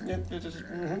 Just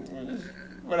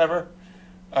whatever.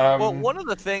 Well, one of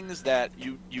the things that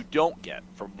you don't get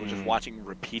from just watching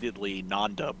repeatedly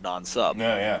non-dub, non-sub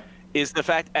is the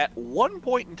fact at one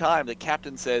point in time the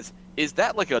captain says, is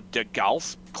that like a De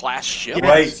Gaulle class ship?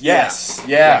 Right, yes,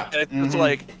 yeah. And it's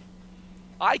like,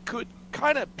 I could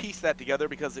kind of piece that together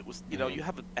because it was, you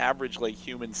have an average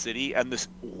human city and this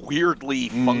weirdly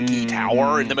funky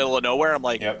tower in the middle of nowhere. I'm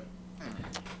like,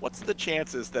 what's the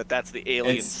chances that that's the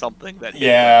alien something that hit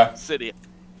the city?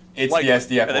 It's the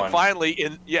SDF-1. And then finally,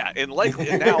 now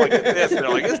I get this, and they're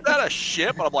like, is that a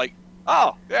ship? And I'm like,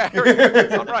 oh, yeah, here it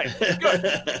is. All right, good.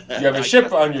 You have a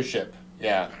ship on your ship.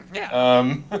 Yeah.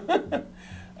 And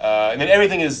then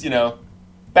everything is,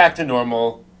 back to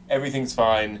normal. Everything's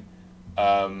fine.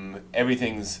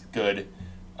 Everything's good.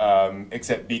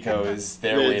 Except Biko is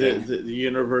there waiting. The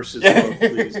universe is low.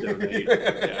 Please donate.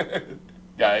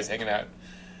 Guys hanging out.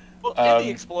 Well, in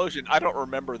the explosion, I don't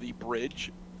remember the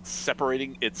bridge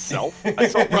separating itself. I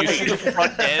saw you see the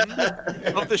front end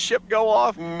of the ship go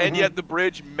off, and yet the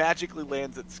bridge magically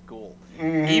lands at school.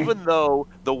 Even though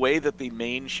the way that the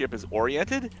main ship is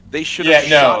oriented, they should have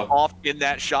shot off in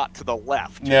that shot to the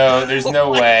left. No, there's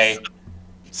no way.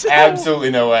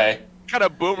 Absolutely no way. Kind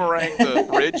of boomerang the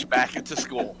bridge back into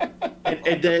school.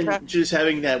 And then just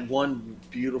having that one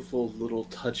beautiful little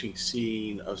touching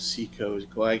scene of Seiko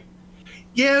going,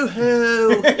 yo-ho!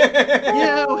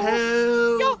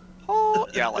 Yo-ho! Yo-ho!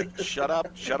 Yeah, shut up.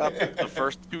 The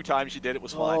first 2 times you did it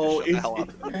was fine. Just shut the hell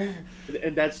up.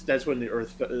 And that's when the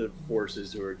Earth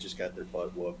forces who just got their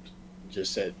butt whooped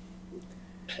just said,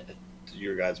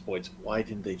 your guys' points, why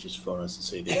didn't they just phone us and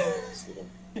say they want this little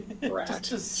brat?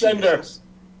 Just send her.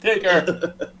 Take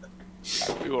her.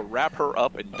 We will wrap her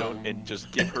up and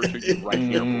just give her to you right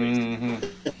here, please.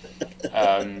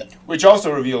 Which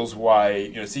also reveals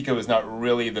why Seiko is not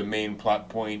really the main plot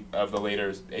point of the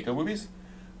later Eiko movies.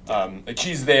 Like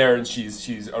she's there and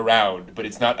she's around, but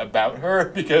it's not about her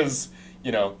because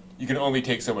you can only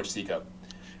take so much Seiko.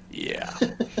 Yeah.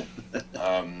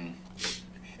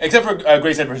 Except for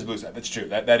Gray Side versus Blue Side, that's true.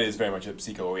 That is very much a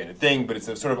Seiko-oriented thing, but it's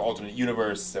a sort of alternate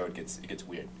universe, so it gets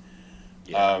weird.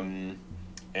 Yeah.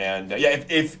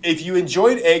 If you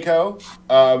enjoyed Eiko,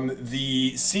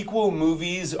 the sequel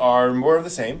movies are more of the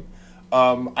same.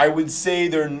 I would say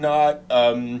they're not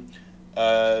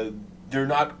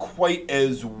quite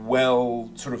as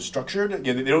well sort of structured.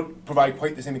 Yeah, they don't provide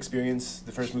quite the same experience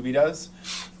the first movie does,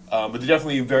 but they're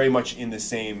definitely very much in the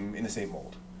same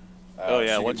mold.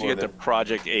 Once you get to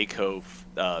Project Eiko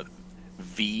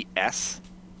VS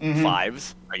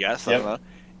 5s, I guess. I don't know.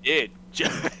 It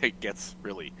gets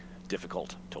really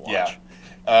difficult to watch.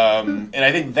 Yeah. And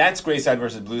I think that's Gray Side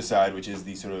versus Blue Side, which is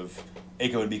the sort of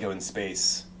Eiko and Biko in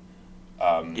space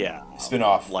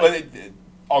spin-off. Like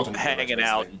alternate hanging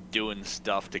out and doing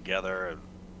stuff together.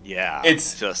 Yeah.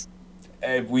 It's just...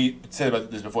 we said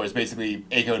about this before. It's basically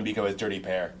Eiko and Biko as Dirty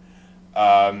Pair.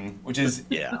 Which is...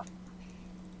 Yeah.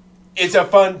 It's a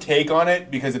fun take on it,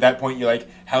 because at that point you're like,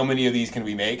 how many of these can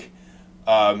we make?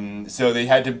 So they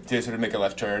had to sort of make a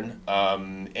left turn.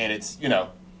 And it's,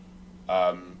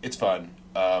 it's fun,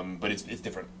 but it's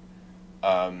different.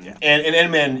 And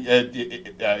N-Man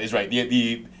is right.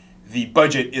 The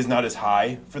budget is not as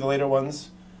high for the later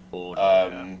ones.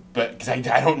 But because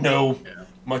I don't know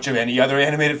much of any other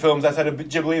animated films outside of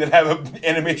Ghibli that have an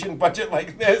animation budget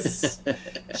like this.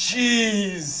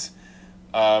 Jeez.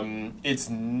 It's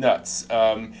nuts.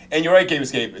 And you're right, Game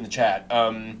Escape, in the chat.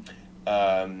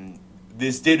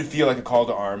 This did feel like a call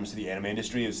to arms to the anime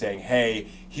industry of saying, hey,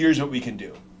 here's what we can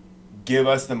do. Give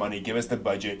us the money, give us the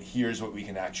budget, here's what we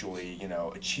can actually,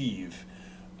 achieve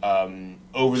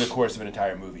over the course of an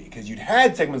entire movie. Because you'd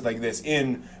had segments like this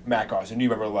in Macross and New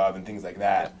Remember Love and things like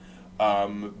that,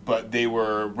 but they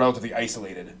were relatively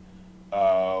isolated,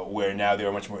 where now they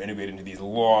were much more integrated into these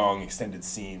long, extended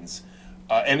scenes.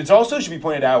 And it also should be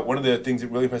pointed out, one of the things that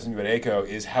really impresses me about Eiko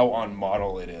is how on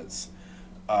model it is.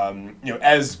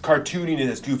 As cartoony and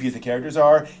as goofy as the characters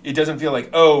are, it doesn't feel like,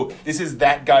 oh, this is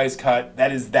that guy's cut,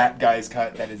 that is that guy's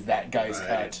cut, that is that guy's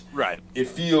cut. Right. It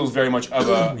feels very much of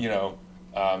a,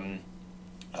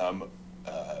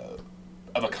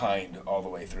 of a kind all the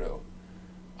way through.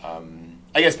 I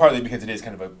guess partly because it is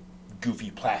kind of a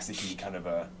goofy, plasticky kind of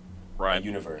a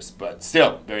universe, but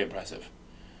still very impressive.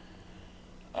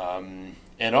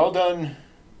 And all done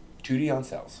 2D on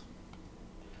cells.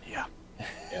 Yeah.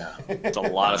 Yeah. It's a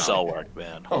lot of cell work,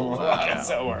 man. A lot of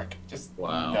cell work. Just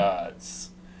nuts.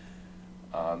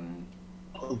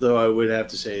 Although I would have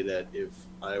to say that if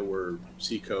I were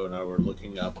Seiko and I were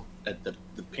looking up at the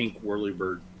pink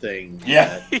whirlybird thing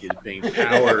that is being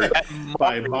powered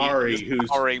by Mari, who's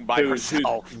grunting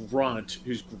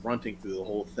through the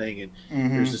whole thing, and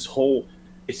there's this whole...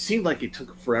 It seemed like it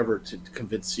took forever to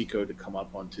convince Seiko to come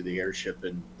up onto the airship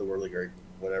and the whirligig,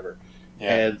 whatever.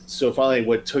 Yeah. And so finally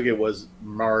what took it was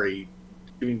Mari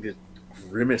doing the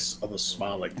grimace of a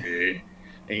smile, like, eh.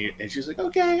 And she's like,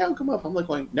 okay, I'll come up. I'm like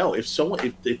going, no, if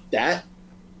that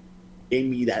gave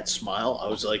me that smile, I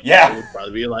was like, I would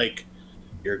probably be like,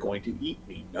 you're going to eat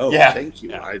me. No, thank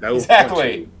you. I don't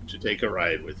want to take a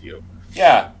ride with you.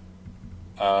 Yeah.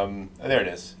 There it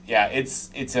is. Yeah,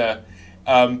 it's a...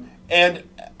 and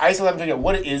I still haven't figured out,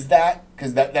 what is that?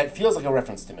 Because that feels like a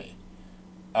reference to me.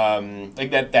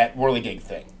 Like that whirligig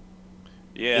thing.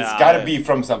 Yeah. It's got to be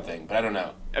from something, but I don't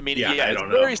know. I mean, it's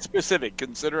very specific,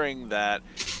 considering that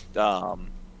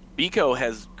Biko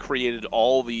has created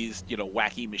all these,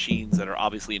 wacky machines that are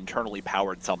obviously internally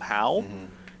powered somehow,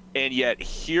 and yet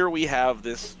here we have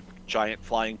this giant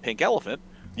flying pink elephant.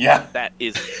 Yeah, that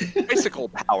is bicycle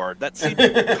powered. That seems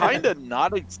kind of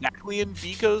not exactly in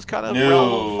Biko's kind of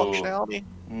realm of functionality.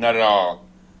 Not at all.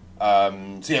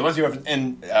 So yeah, once you reference,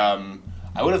 and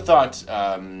I would have thought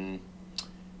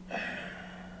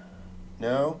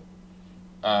no.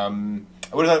 I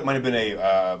would have thought it might have been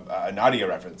a Nadia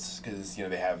reference, because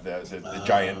they have the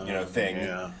giant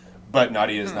thing, but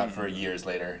Nadia is not for years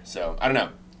later, so I don't know.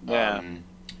 Yeah,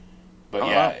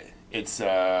 but it's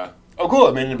oh cool!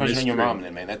 I made an impression on your mom,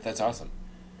 then, man. That's awesome.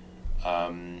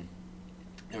 There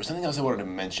was something else I wanted to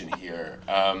mention here.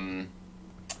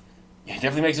 It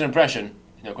definitely makes an impression,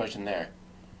 no question there.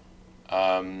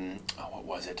 What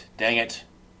was it? Dang it!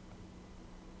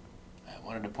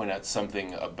 wanted to point out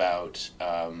something about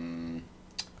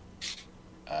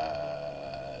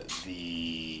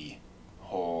the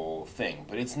whole thing,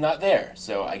 but it's not there,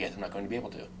 so I guess I'm not going to be able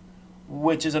to,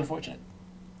 which is unfortunate.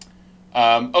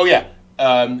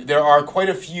 There are quite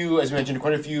a few, as mentioned,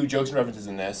 quite a few jokes and references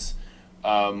in this.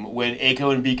 When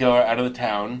Eiko and Biko are out of the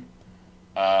town,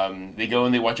 they go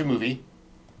and they watch a movie.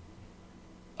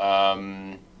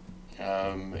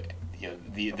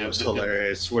 It was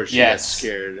hilarious where she gets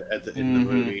scared in the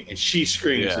movie and she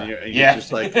screams and you're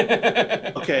just like,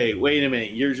 okay, wait a minute,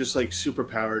 you're just like super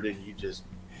powered and you just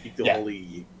beat the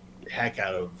holy heck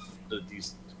out of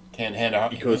these can't handle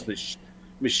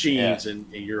machines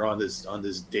and you're on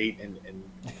this date and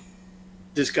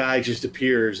this guy just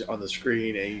appears on the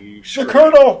screen and you scream. The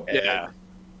Colonel!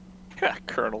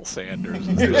 Colonel Sanders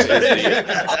is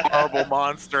the horrible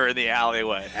monster in the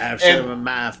alleyway. Have some of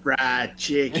my fried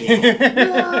chicken.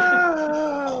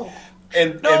 No!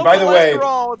 And by the way,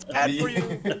 it's bad for you.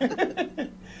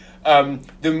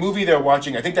 The movie they're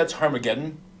watching, I think that's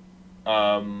Harmageddon.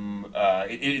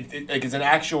 It's an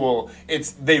actual.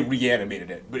 They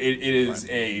reanimated it, but it is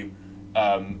a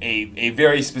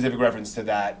very specific reference to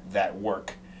that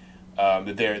work.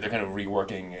 That they're kind of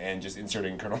reworking and just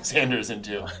inserting Colonel Sanders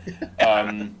into.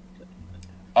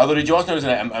 Although did you also notice,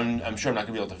 and I'm sure I'm not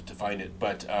going to be able to find it,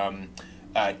 but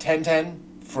Ten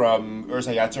from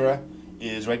Urusei Yatsura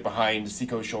is right behind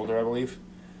Siko's shoulder, I believe.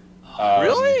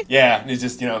 Really? Yeah, he's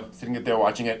just sitting up there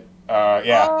watching it. Oh,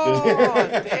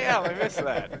 damn! I missed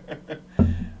that.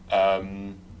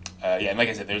 And like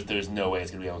I said, there's no way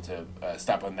it's going to be able to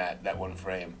stop on that one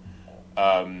frame.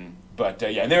 But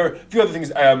and there are a few other things.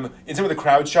 In some of the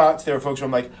crowd shots, there are folks where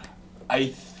I'm like, I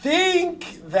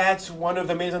think that's one of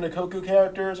the Maison Ikkoku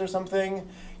characters or something.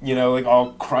 Like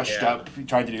all crushed up,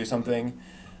 trying to do something.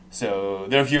 So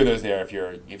there are a few of those there.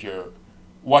 If you're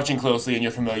watching closely and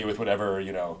you're familiar with whatever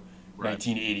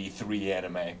 1983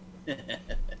 anime.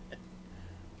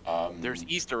 There's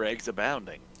Easter eggs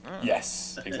abounding.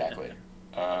 Yes, exactly.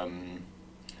 But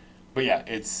yeah,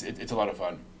 it's a lot of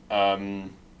fun.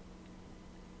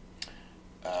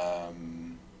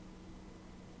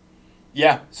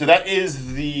 So that is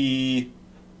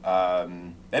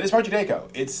Project Eiko.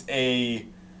 It's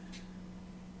an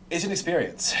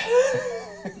experience.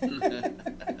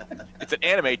 It's an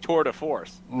anime tour de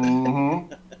force.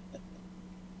 Mm-hmm.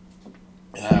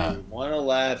 If you want to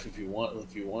laugh, if you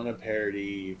want a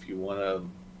parody, if you want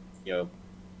to,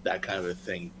 that kind of a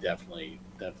thing, definitely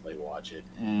watch it.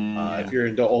 If you're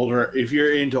into older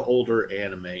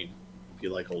anime, if you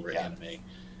like older anime,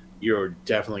 you're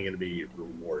definitely going to be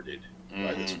rewarded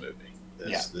by this movie.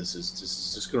 This is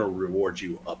just going to reward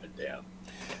you up and down.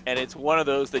 And it's one of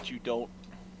those that you don't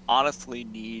honestly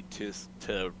need to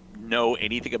know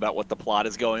anything about what the plot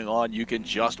is going on. You can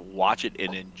just watch it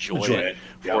and enjoy it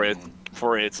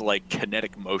for its like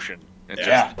kinetic motion. And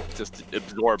just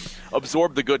absorb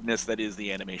the goodness that is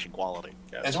the animation quality.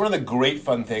 That's one of the great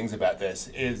fun things about this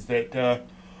is that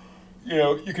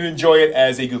you can enjoy it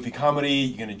as a goofy comedy,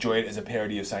 you can enjoy it as a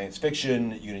parody of science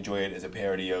fiction, you can enjoy it as a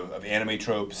parody of anime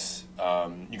tropes,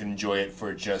 you can enjoy it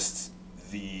for just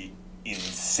the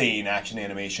insane action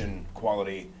animation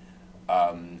quality.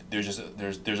 There's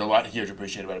a lot here to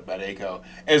appreciate about Eiko,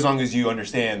 as long as you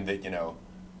understand that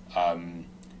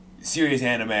serious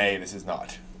anime this is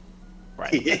not.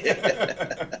 Right.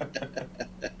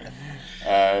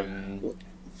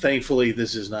 Thankfully,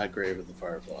 this is not Grave of the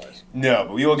Fireflies. No,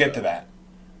 but we will get to that.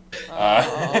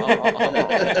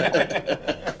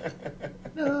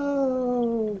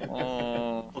 No.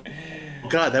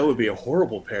 God, that would be a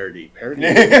horrible parody. Oh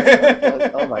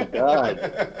my god.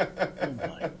 Oh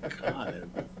my god.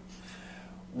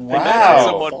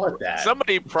 Wow.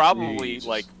 Somebody probably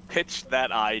pitched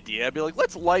that idea. I'd be like,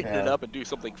 let's lighten it up and do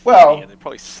something funny, and they'd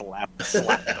probably slap them.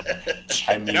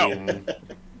 I mean,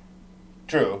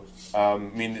 true.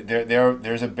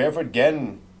 There's a Barefoot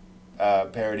Gen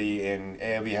parody in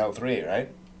AOV Hell 3, right?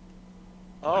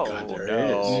 Oh, God, there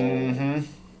no. is. Mm-hmm.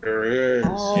 There is.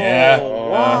 Yeah.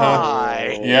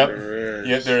 Why? Yep.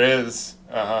 Yep, there is.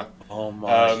 Uh-huh. Oh my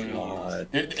god.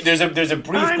 There's a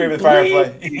brief Grave of the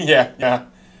Fireflies. Yeah.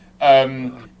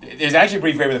 There's actually a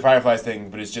brief Grave of the Fireflies thing,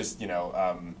 but it's just,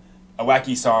 a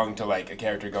wacky song to like a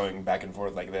character going back and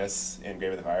forth like this in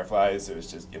Grave of the Fireflies. It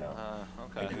was just,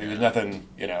 Okay. there was nothing,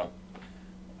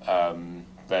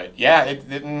 but yeah,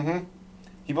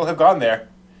 people have gone there.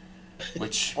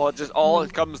 Which all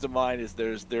it comes to mind is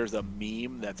there's a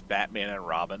meme that's Batman and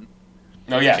Robin.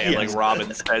 Oh yeah, and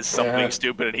Robin says something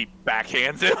stupid and he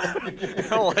backhands him.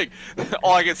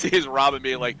 All I can see is Robin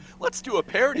being like, "Let's do a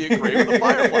parody of Grave of the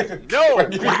Fireflies." No,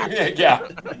 yeah.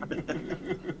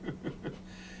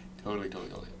 Totally.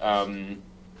 Oh,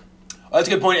 that's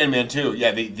a good point, Ant-Man, too.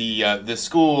 Yeah, the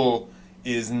school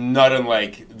is not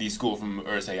unlike the school from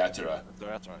Urusei Yatsura.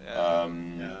 That's right, yeah.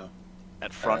 Yeah.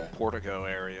 That front portico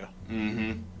area.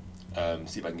 Mm-hmm.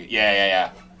 See if I can get...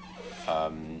 Yeah.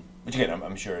 Which, again,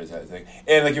 I'm sure is a thing.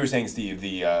 And like you were saying, Steve,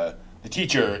 the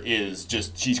teacher is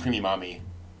just... She's Creamy Mommy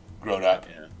grown up.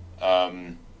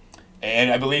 Yeah.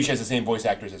 And I believe she has the same voice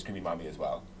actors as Creamy Mommy as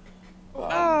well.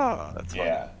 That's funny.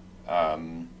 Yeah.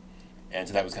 And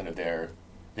so that was kind of their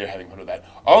having fun with that.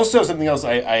 Also, something else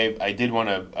I did want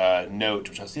to note,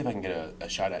 which I'll see if I can get a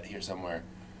shot at here somewhere,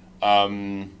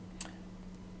 and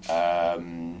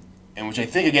which I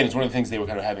think, again, is one of the things they were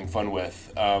kind of having fun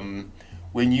with.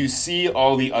 When you see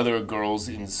all the other girls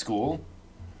in school,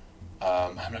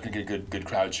 I'm not going to get a good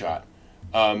crowd shot.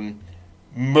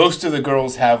 Most of the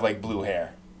girls have, like, blue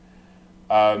hair.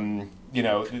 You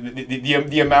know,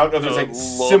 the amount of, there's, like,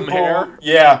 simple... hair?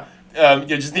 Yeah.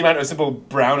 Just the amount of simple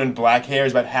brown and black hair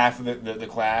is about half of the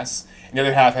class. And the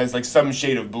other half has like some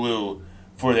shade of blue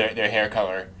for their hair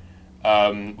color,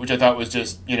 which I thought was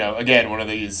just, you know, again, one of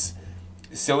these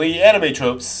silly anime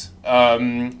tropes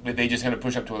that they just kind of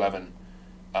push up to 11.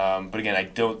 But again, I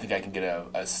don't think I can get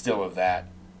a still of that.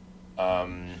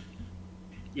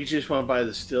 You just want to buy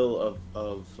the still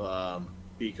of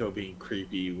Biko being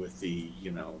creepy with the,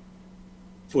 you know,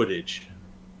 footage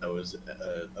that was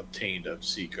obtained of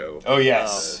Seiko. Oh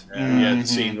yes, Yeah, the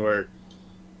scene where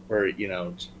you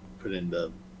know, put in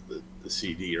the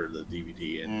CD or the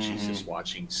DVD, and she's just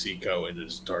watching Seiko in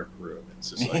this dark room. It's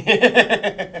just like,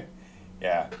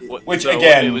 yeah. Which So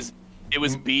again, it was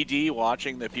BD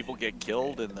watching the people get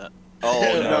killed in the.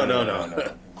 Oh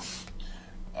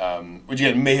no. Which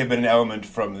again may have been an element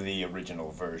from the original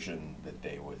version that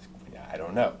they was. Yeah, I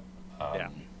don't know.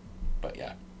 But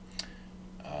yeah.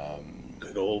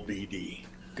 good old BD.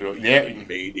 Good old, yeah,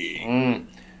 BD.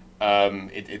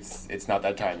 It's not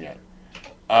that time yet.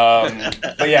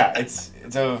 But yeah,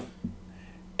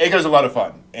 Eiko's a lot of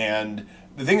fun, and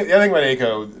the other thing about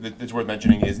Eiko that's worth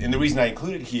mentioning is, and the reason I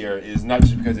include it here is not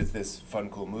just because it's this fun,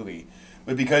 cool movie,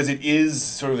 but because it is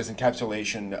sort of this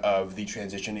encapsulation of the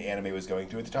transition anime was going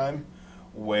through at the time,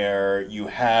 where you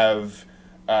have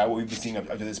what we've been seeing up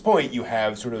to this point. You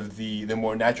have sort of the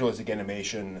more naturalistic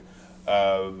animation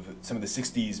of some of the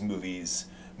 60s movies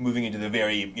moving into the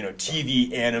very, you know,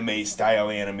 TV anime style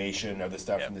animation of the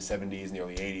stuff from the 70s and the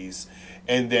early 80s.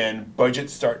 And then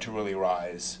budgets start to really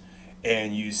rise.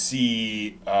 And you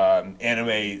see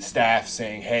anime staff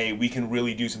saying, hey, we can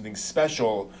really do something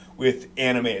special with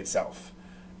anime itself.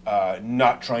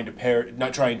 Not trying to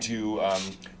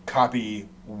copy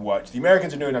what the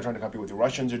Americans are doing, not trying to copy what the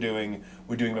Russians are doing.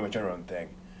 We're doing very much our own thing.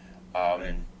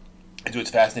 And so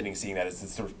it's fascinating seeing that as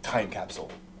this sort of time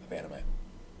capsule of anime.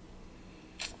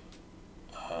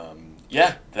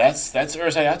 Yeah, that's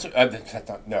Urusei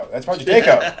Yatsura. That's Project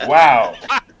Eiko. Wow.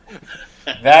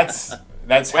 That's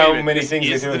how many things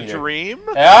they're doing here. Dream?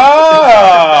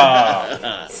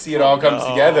 Ah! See, it all comes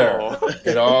together.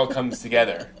 It all comes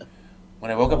together.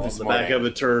 When I woke up this the morning, back of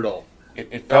a turtle.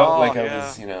 It felt like I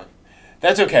was, you know.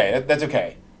 That's okay. That's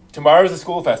okay. Tomorrow's the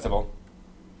school festival,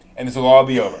 and this will all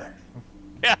be over.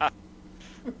 Yeah.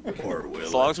 Poor Willie.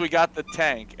 As long as we got the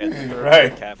tank and the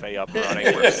Right. cafe up and running,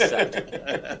 we're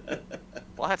set.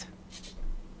 What?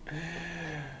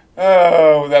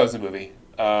 Oh, that was a movie.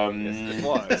 It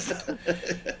was.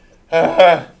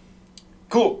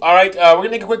 Cool. All right, we're gonna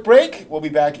take a quick break. We'll be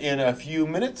back in a few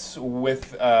minutes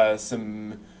with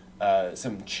some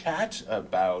chat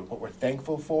about what we're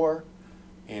thankful for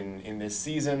in this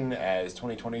season as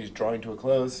 2020 is drawing to a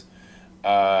close,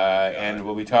 and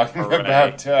we'll be talking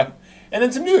about and then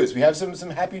some news. We have some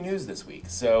happy news this week.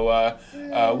 So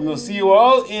we will see you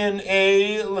all in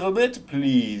a little bit.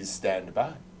 Please stand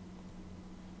by.